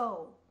 Let it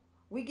go.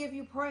 We give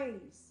you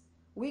praise.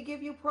 We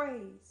give you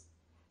praise.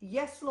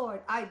 Yes,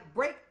 Lord, I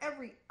break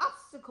every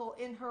obstacle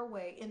in her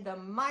way in the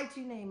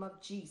mighty name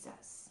of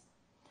Jesus.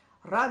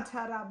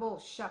 Rantarabo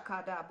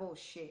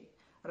shakadaboshe.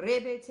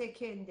 Rebete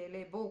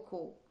kendele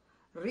boko.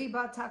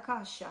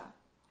 Ribatakasha.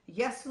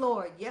 Yes,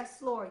 Lord.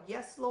 Yes, Lord.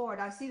 Yes, Lord.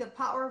 I see the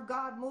power of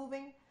God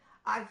moving.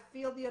 I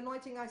feel the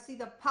anointing. I see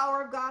the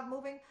power of God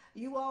moving.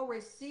 You all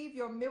receive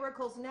your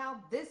miracles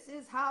now. This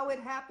is how it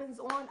happens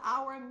on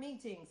our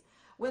meetings.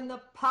 When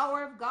the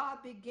power of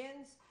God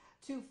begins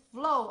to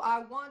flow, I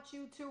want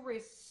you to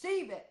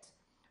receive it.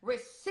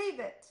 Receive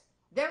it.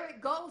 There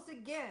it goes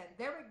again.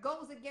 There it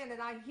goes again.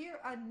 And I hear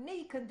a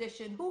knee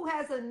condition. Who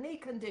has a knee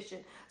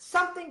condition?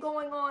 Something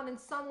going on in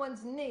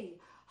someone's knee.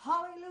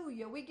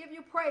 Hallelujah. We give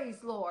you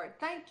praise, Lord.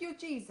 Thank you,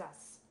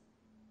 Jesus.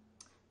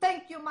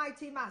 Thank you,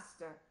 mighty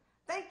master.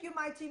 Thank you,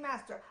 mighty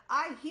master.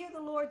 I hear the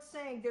Lord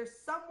saying there's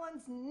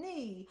someone's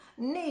knee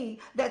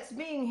that's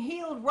being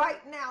healed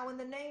right now in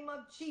the name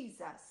of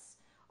Jesus.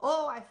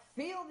 Oh, I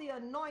feel the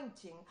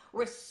anointing.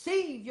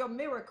 Receive your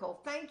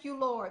miracle. Thank you,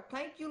 Lord.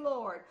 Thank you,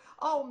 Lord.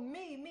 Oh,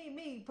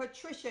 me,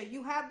 Patricia,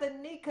 you have the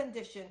knee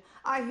condition.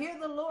 I hear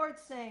the Lord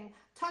saying,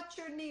 touch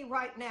your knee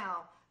right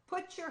now.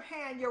 Put your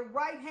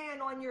right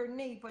hand on your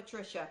knee,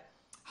 Patricia.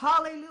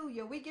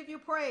 Hallelujah. We give you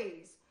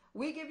praise.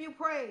 We give you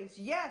praise.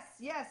 Yes,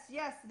 yes,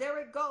 yes. There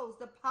it goes.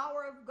 The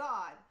power of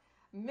God.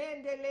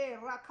 Mendele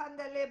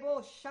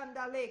rakandalebo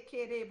shandale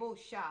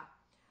kerebosha.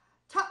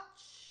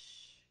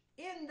 Touch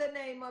in the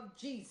name of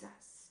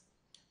Jesus.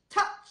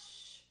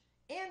 Touch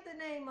in the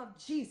name of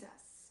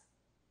Jesus.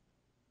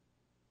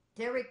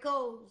 There it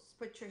goes,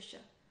 Patricia.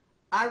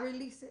 I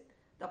release it.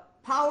 The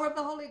power of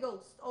the Holy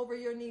Ghost over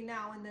your knee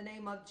now in the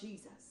name of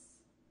Jesus.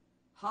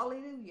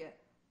 Hallelujah.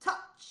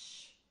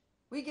 Touch.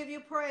 We give you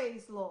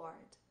praise, Lord.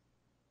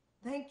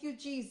 Thank you,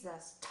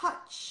 Jesus.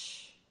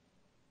 Touch.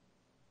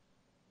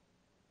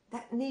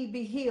 That knee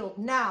be healed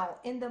now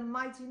in the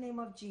mighty name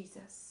of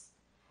Jesus.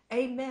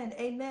 Amen,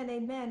 amen,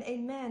 amen,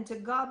 amen. To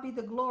God be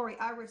the glory.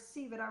 I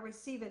receive it. I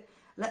receive it.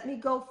 Let me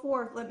go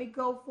forth. Let me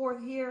go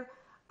forth here.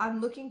 I'm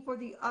looking for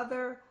the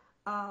other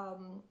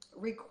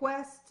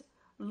request.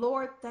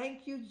 Lord,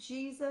 thank you,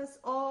 Jesus.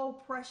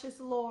 Oh, precious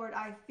Lord,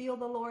 I feel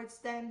the Lord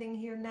standing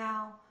here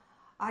now.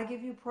 I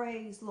give you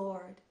praise,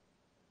 Lord.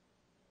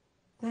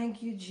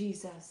 Thank you,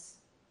 Jesus.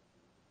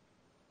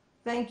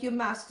 Thank you,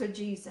 Master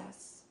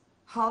Jesus.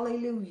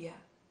 Hallelujah.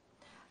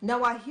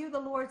 Now I hear the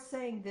Lord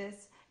saying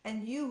this,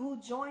 and you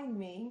who join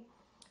me,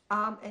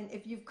 and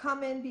if you've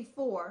come in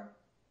before,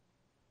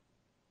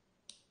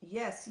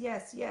 yes,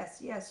 yes, yes,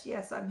 yes,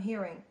 yes, I'm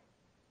hearing.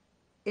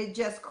 It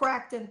just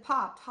cracked and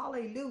popped.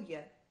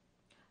 Hallelujah.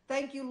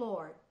 Thank you,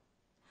 Lord.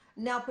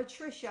 Now,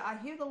 Patricia, I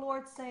hear the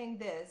Lord saying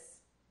this.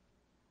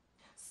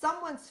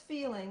 Someone's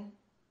feeling,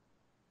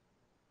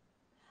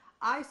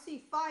 I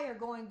see fire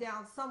going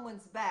down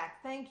someone's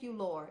back. Thank you,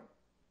 Lord.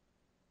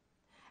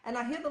 And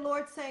I hear the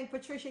Lord saying,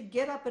 Patricia,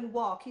 get up and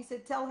walk. He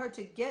said, tell her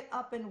to get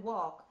up and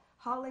walk.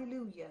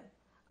 Hallelujah.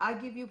 I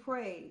give you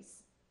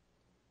praise.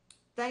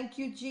 Thank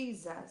you,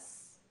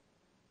 Jesus.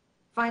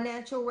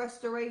 Financial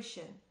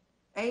restoration.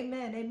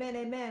 Amen, amen,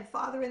 amen.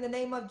 Father, in the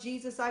name of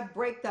Jesus, I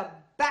break the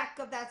back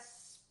of that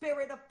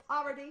spirit of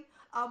poverty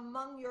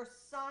among your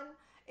son.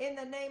 In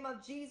the name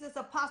of Jesus,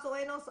 Apostle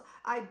Enos,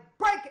 I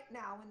break it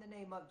now in the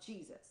name of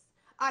Jesus.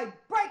 I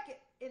break it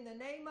in the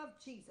name of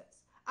Jesus.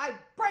 I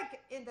break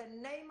it in the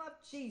name of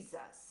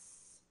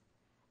Jesus.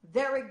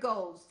 There it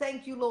goes.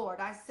 Thank you, Lord.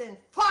 I send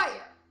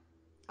fire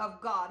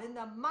of God in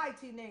the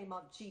mighty name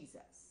of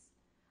Jesus.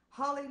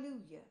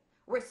 Hallelujah.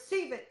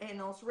 Receive it,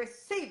 Enos.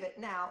 Receive it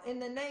now in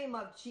the name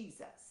of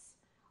Jesus.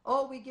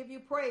 Oh, we give you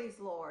praise,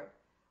 Lord.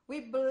 We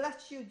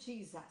bless you,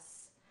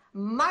 Jesus.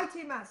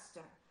 Mighty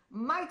Master.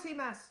 Mighty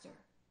Master.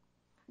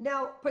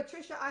 Now,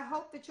 Patricia, I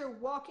hope that you're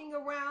walking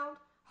around.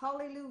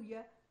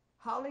 Hallelujah.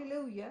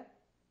 Hallelujah.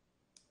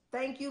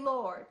 Thank you,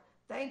 Lord.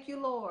 Thank you,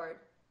 Lord.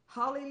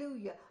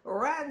 Hallelujah.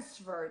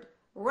 Ransford,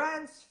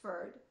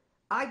 Ransford,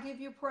 I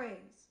give you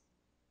praise.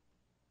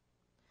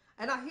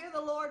 And I hear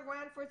the Lord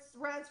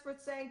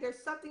Ransford saying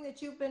there's something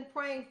that you've been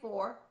praying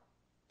for.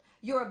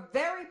 You're a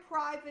very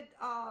private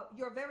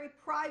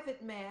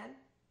man.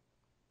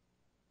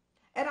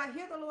 And I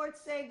hear the Lord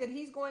saying that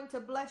he's going to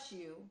bless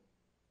you.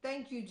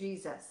 Thank you,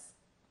 Jesus.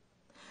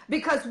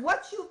 Because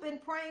what you've been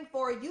praying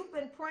for, you've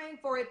been praying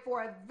for it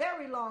for a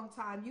very long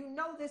time. You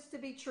know this to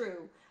be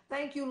true.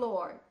 Thank you,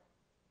 Lord.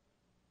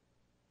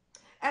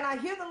 And I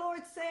hear the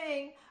Lord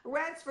saying,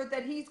 Ransford,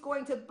 that he's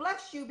going to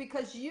bless you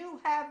because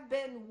you have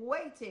been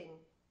waiting.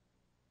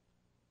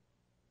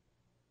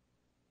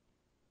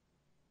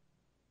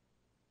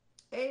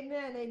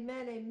 Amen,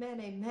 amen,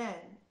 amen, amen.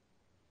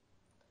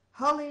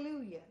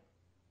 Hallelujah.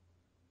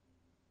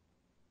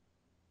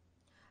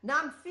 Now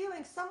I'm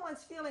feeling,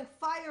 someone's feeling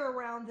fire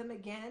around them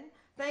again.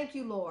 Thank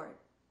you, Lord.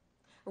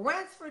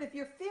 Ransford, if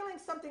you're feeling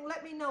something,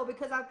 let me know,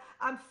 because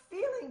I'm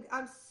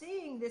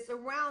seeing this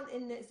around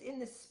in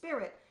the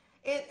spirit,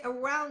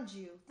 around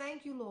you.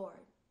 Thank you, Lord.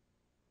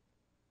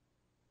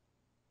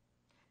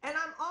 And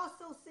I'm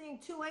also seeing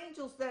two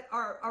angels that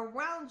are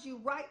around you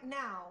right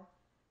now.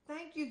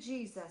 Thank you,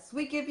 Jesus.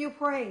 We give you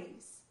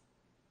praise.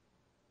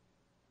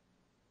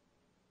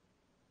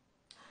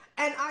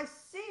 And I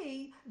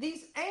see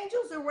these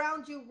angels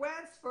around you,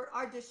 Ransford,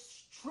 are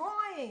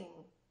destroying.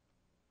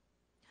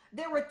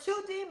 There were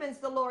two demons,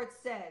 the Lord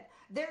said.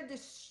 They're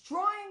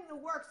destroying the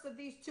works of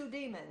these two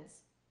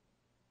demons.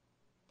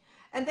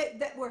 And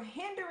that were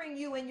hindering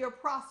you in your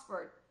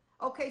prosper.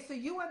 Okay, so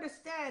you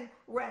understand,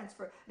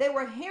 Ransford. They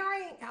were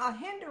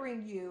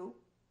hindering you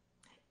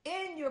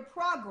in your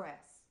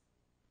progress.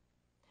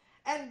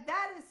 And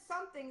that is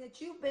something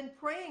that you've been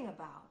praying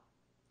about.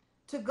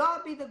 To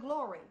God be the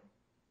glory.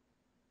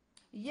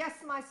 Yes,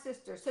 my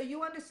sister. So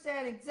you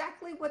understand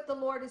exactly what the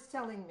Lord is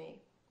telling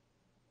me.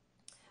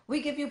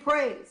 We give you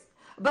praise.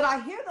 But I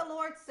hear the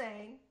Lord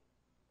saying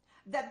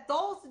that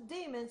those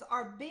demons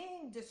are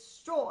being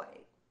destroyed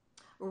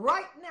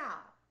right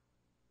now.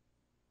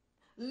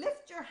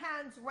 Lift your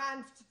hands,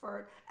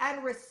 Ransford,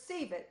 and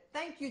receive it.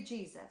 Thank you,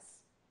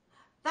 Jesus.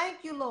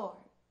 Thank you, Lord.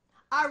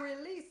 I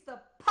release the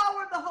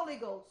power of the Holy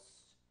Ghost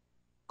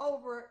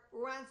over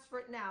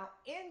Ransford now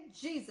in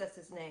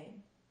Jesus'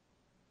 name.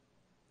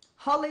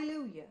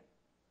 Hallelujah.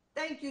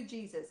 Thank you,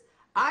 Jesus.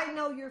 I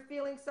know you're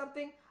feeling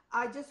something.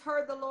 I just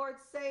heard the Lord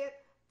say it.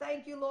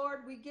 Thank you,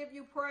 Lord. We give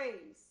you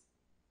praise.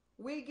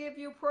 We give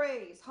you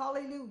praise.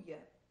 Hallelujah.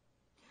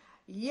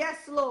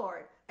 Yes,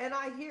 Lord. And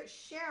I hear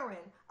Sharon,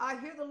 I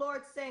hear the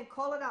Lord saying,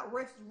 call it out,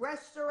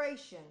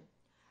 restoration.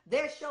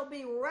 There shall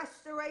be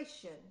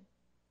restoration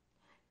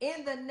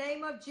in the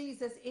name of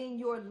Jesus in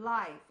your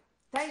life.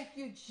 Thank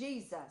you,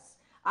 Jesus.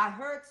 I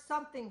heard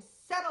something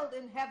settled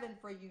in heaven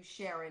for you,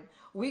 Sharon.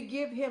 We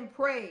give him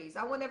praise.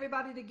 I want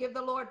everybody to give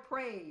the Lord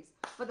praise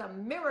for the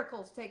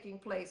miracles taking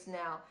place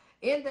now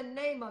in the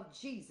name of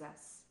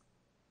Jesus.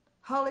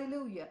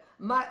 Hallelujah.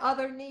 My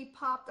other knee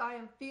popped. I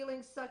am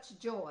feeling such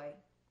joy.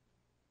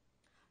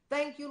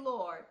 Thank you,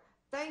 Lord.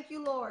 Thank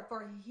you, Lord,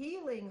 for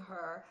healing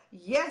her.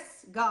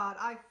 Yes, God,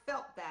 I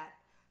felt that.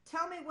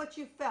 Tell me what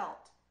you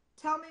felt.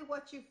 Tell me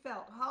what you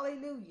felt.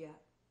 Hallelujah.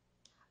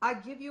 I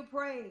give you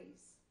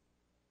praise.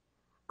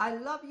 I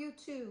love you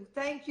too.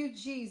 Thank you,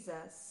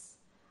 Jesus.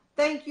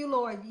 Thank you,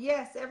 Lord.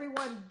 Yes,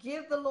 everyone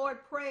give the Lord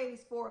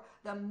praise for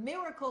the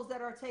miracles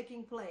that are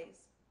taking place.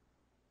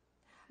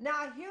 Now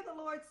I hear the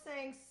Lord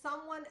saying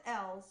someone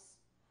else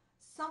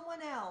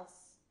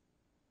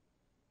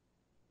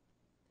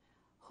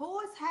who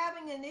is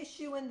having an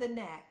issue in the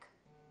neck.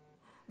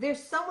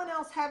 There's someone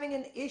else having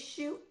an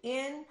issue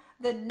in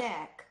the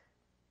neck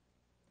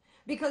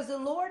because the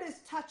Lord is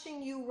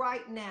touching you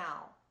right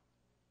now.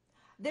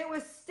 There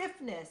was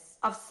stiffness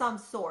of some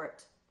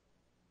sort.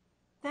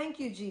 Thank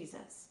you,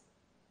 Jesus.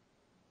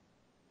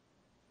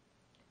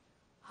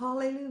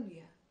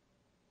 Hallelujah.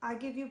 I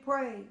give you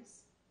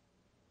praise.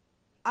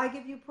 I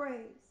give you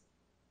praise.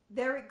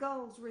 There it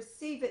goes.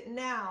 Receive it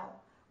now.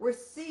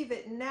 Receive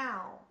it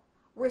now.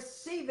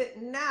 Receive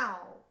it now.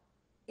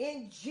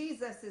 In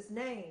Jesus'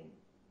 name.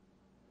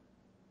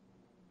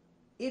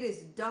 It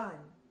is done.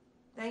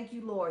 Thank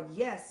you, Lord.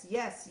 Yes,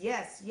 yes,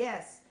 yes,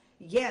 yes.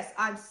 Yes,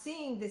 I'm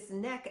seeing this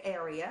neck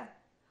area.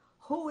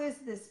 Who is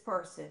this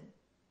person?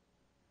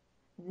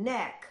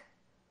 Neck.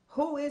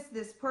 Who is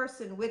this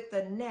person with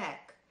the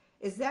neck?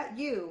 Is that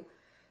you?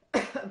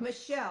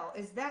 Michelle,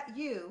 is that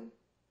you?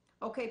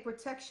 Okay,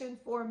 protection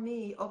for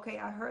me. Okay,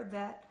 I heard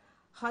that.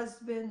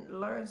 Husband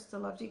learns to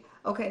love you.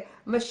 Okay,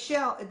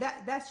 Michelle,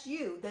 that's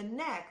you. The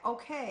neck.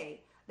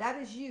 Okay, that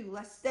is you.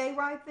 Let's stay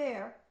right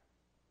there.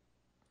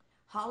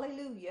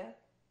 Hallelujah.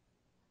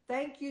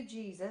 Thank you,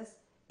 Jesus.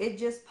 It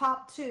just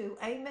popped too.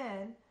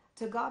 Amen.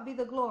 To God be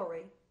the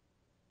glory.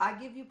 I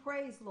give you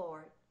praise,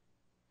 Lord.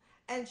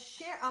 And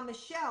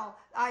Michelle,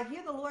 I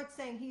hear the Lord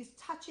saying he's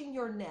touching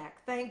your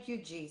neck. Thank you,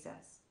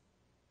 Jesus.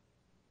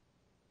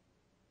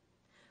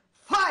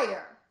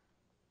 Fire.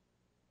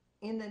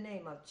 in the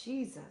name of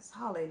Jesus.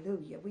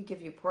 Hallelujah. We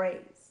give you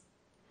praise.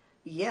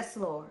 Yes,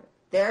 Lord.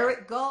 There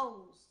it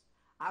goes.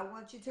 I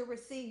want you to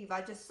receive.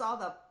 I just saw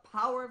the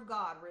power of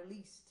God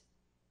released.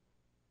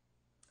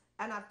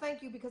 And I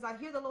thank you because I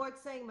hear the Lord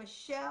saying,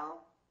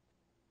 Michelle,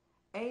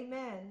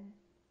 amen.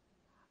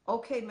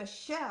 Okay,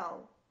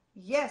 Michelle,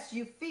 yes,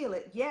 you feel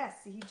it. Yes,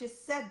 he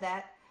just said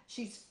that.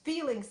 She's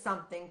feeling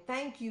something.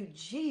 Thank you,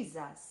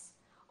 Jesus.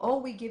 Oh,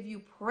 we give you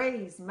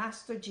praise,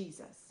 Master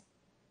Jesus.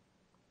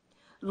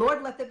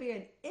 Lord, let there be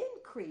an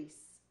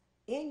increase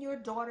in your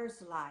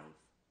daughter's life.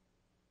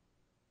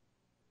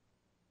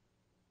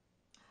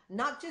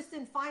 Not just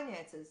in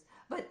finances,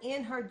 but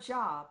in her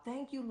job.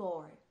 Thank you,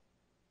 Lord.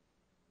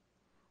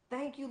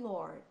 Thank you,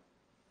 Lord.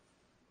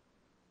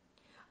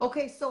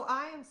 Okay, so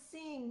I am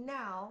seeing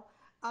now,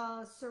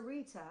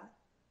 Sarita,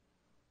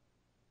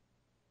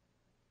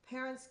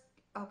 parents,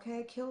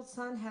 okay, killed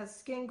son has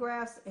skin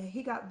grafts, and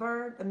he got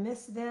burned, and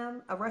missed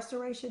them, a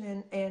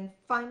restoration and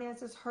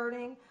finances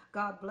hurting.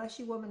 God bless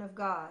you, woman of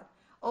God.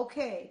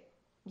 Okay,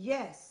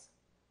 yes.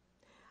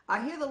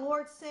 I hear the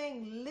Lord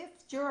saying,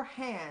 lift your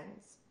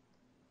hands,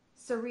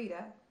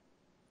 Sarita.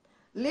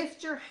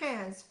 Lift your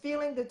hands,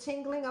 feeling the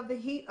tingling of the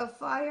heat of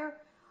fire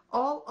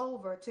all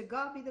over. To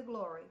God be the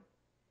glory.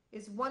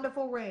 It's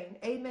wonderful rain.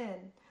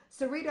 Amen.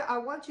 Sarita, I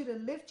want you to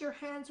lift your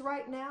hands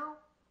right now.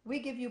 We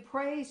give you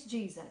praise,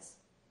 Jesus.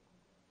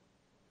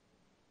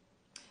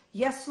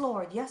 Yes,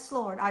 Lord. Yes,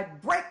 Lord. I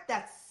break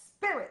that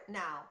spirit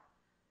now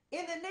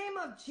in the name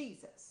of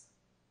Jesus.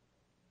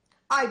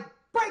 I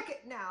break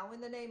it now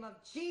in the name of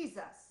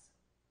Jesus.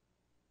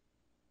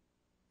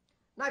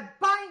 And I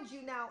bind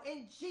you now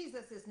in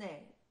Jesus'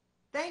 name.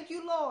 Thank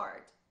you,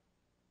 Lord.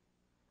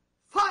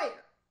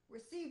 Fire.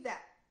 Receive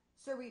that,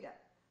 Sarita.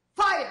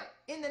 Fire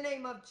in the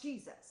name of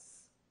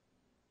Jesus.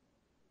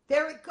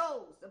 There it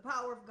goes, the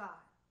power of God.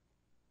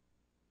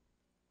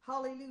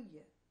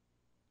 Hallelujah.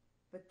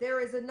 But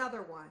there is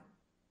another one.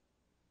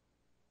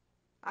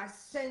 I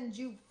send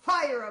you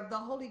fire of the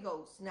Holy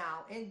Ghost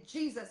now in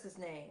Jesus'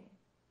 name.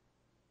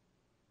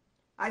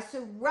 I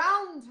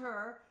surround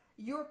her,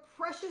 your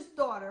precious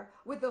daughter,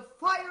 with the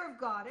fire of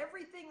God.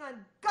 Everything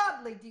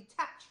ungodly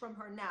detached from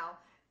her now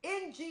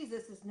in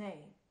Jesus'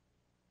 name.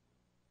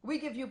 We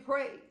give you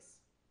praise.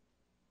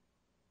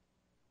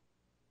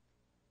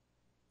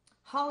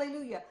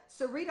 Hallelujah.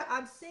 Sarita,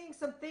 I'm seeing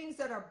some things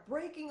that are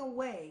breaking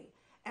away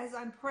as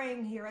I'm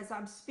praying here, as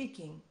I'm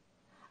speaking.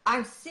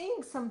 I'm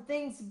seeing some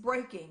things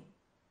breaking.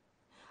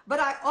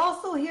 But I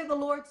also hear the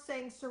Lord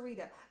saying,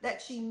 Sarita,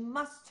 that she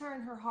must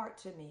turn her heart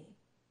to me.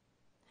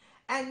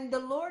 And the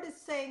Lord is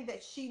saying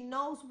that she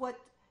knows what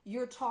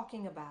you're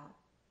talking about.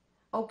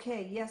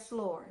 Okay, yes,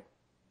 Lord.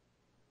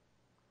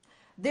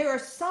 There are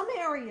some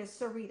areas,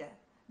 Sarita,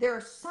 there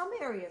are some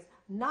areas,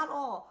 not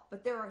all,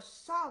 but there are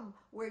some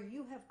where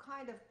you have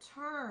kind of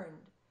turned.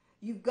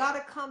 You've got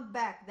to come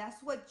back.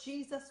 That's what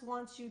Jesus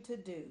wants you to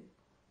do.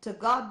 To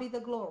God be the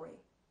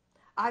glory.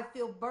 I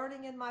feel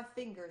burning in my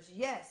fingers.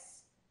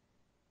 Yes.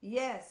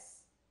 Yes.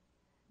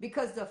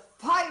 Because the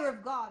fire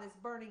of God is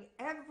burning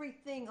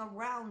everything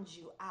around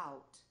you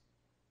out.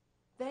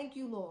 Thank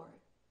you, Lord.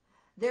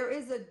 There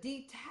is a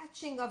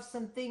detaching of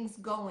some things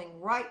going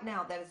right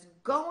now that is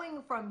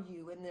going from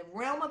you in the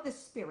realm of the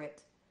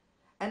Spirit.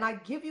 And I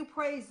give you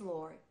praise,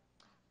 Lord.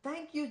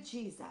 Thank you,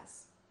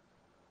 Jesus.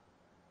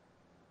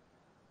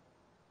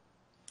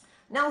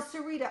 Now,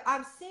 Sarita,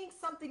 I'm seeing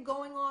something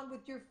going on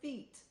with your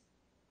feet.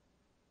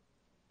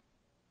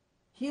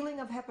 Healing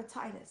of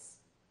hepatitis.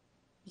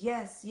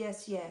 Yes,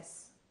 yes,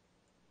 yes.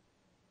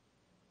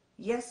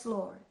 Yes,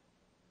 Lord.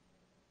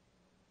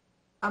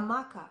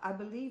 Amaka, I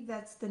believe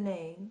that's the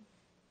name.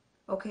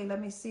 Okay, let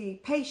me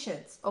see.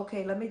 Patience.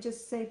 Okay, let me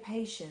just say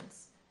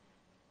patience.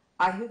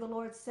 I hear the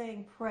Lord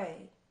saying,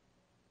 pray.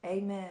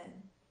 Amen.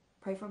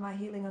 Pray for my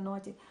healing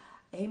anointing.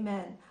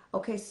 Amen.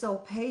 Okay, so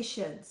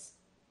patience.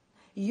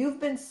 You've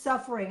been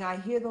suffering. I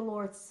hear the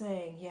Lord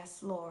saying,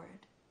 yes, Lord.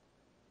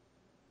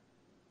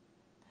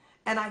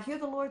 And I hear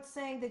the Lord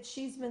saying that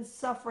she's been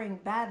suffering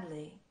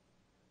badly.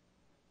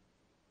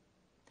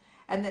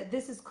 And that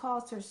this has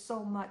caused her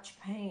so much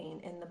pain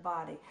in the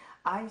body.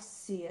 I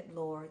see it,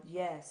 Lord.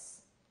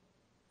 Yes.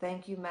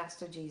 Thank you,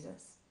 Master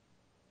Jesus.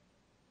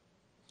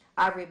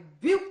 I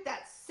rebuke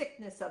that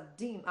sickness of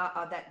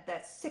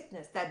that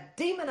sickness, that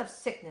demon of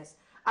sickness.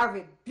 I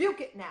rebuke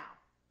it now.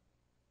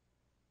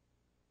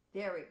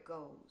 There it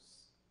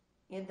goes.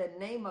 In the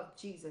name of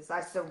Jesus,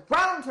 I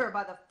surround her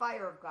by the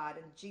fire of God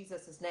in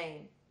Jesus'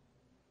 name.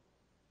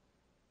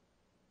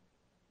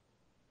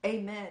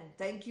 Amen.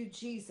 Thank you,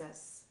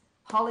 Jesus.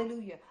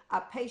 Hallelujah.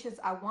 Patience,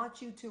 I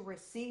want you to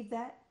receive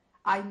that.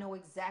 I know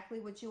exactly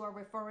what you are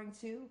referring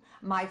to.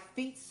 My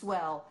feet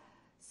swell.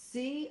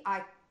 See,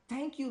 I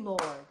thank you,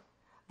 Lord.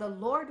 The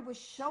Lord was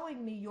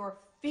showing me your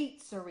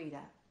feet,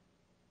 Sarita.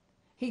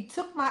 He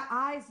took my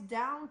eyes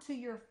down to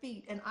your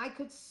feet, and I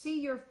could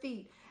see your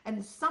feet,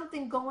 and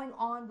something going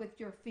on with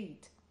your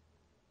feet.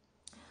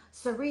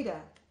 Sarita,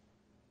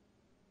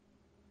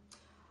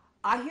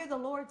 I hear the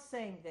Lord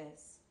saying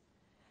this.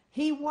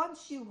 He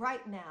wants you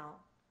right now,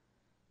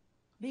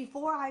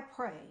 before I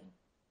pray,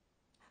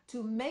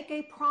 to make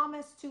a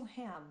promise to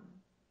him,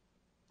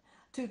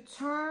 to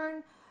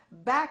turn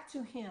back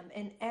to him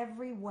in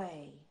every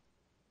way.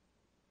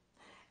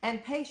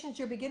 And Patience,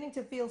 you're beginning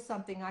to feel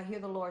something. I hear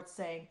the Lord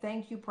saying,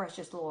 thank you,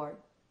 precious Lord.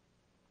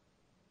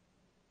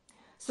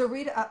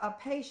 Sarita,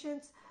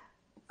 Patience,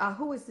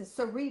 who is this?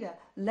 Sarita,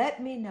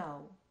 let me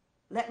know.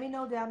 Let me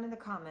know down in the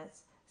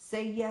comments.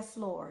 Say yes,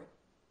 Lord.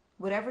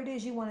 Whatever it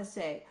is you want to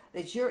say,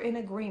 that you're in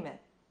agreement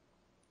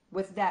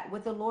with that,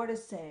 what the Lord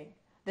is saying,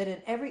 that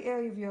in every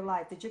area of your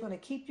life, that you're going to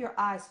keep your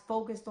eyes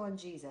focused on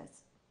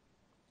Jesus.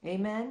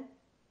 Amen.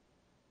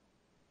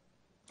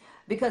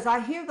 Because I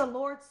hear the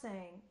Lord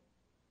saying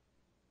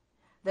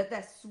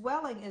that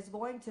swelling is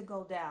going to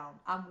go down.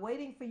 I'm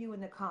waiting for you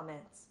in the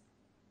comments.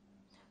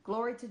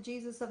 Glory to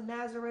Jesus of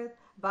Nazareth.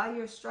 By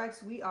your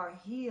stripes we are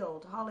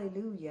healed.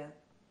 Hallelujah.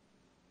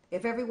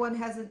 If everyone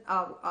hasn't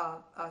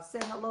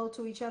said hello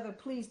to each other,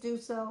 please do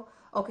so.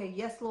 Okay,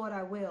 yes, Lord,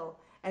 I will.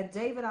 And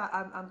David,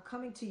 I'm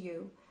coming to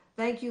you.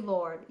 Thank you,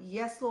 Lord.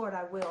 Yes, Lord,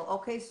 I will.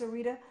 Okay,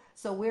 Sarita,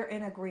 so we're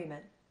in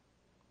agreement.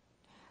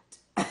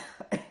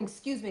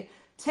 Excuse me.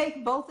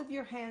 Take both of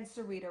your hands,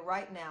 Sarita,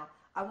 right now.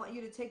 I want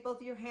you to take both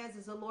of your hands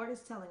as the Lord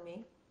is telling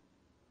me.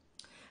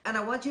 And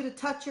I want you to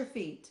touch your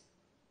feet.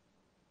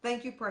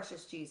 Thank you,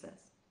 precious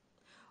Jesus.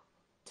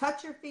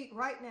 Touch your feet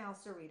right now,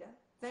 Sarita.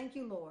 Thank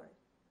you, Lord.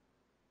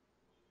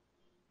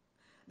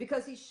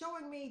 Because he's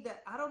showing me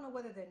that I don't know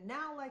whether they're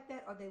now like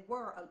that or they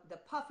were the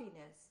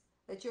puffiness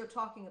that you're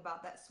talking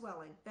about, that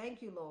swelling.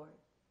 Thank you, Lord.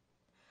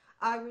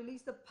 I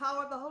release the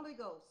power of the Holy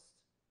Ghost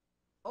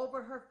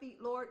over her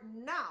feet, Lord,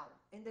 now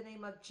in the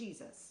name of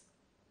Jesus.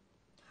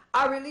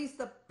 I release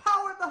the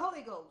power of the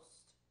Holy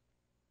Ghost.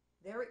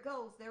 There it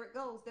goes, there it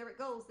goes, there it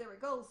goes, there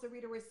it goes.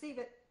 Sarita, receive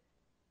it.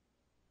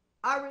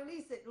 I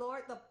release it,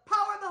 Lord, the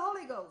power of the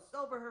Holy Ghost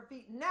over her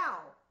feet now.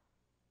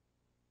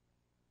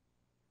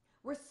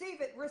 Receive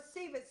it,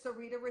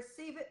 Sarita,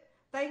 receive it.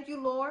 Thank you,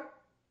 Lord.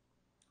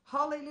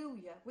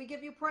 Hallelujah. We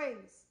give you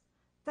praise.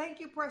 Thank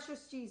you,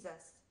 precious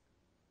Jesus.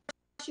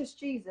 Precious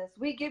Jesus,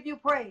 we give you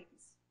praise.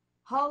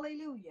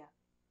 Hallelujah.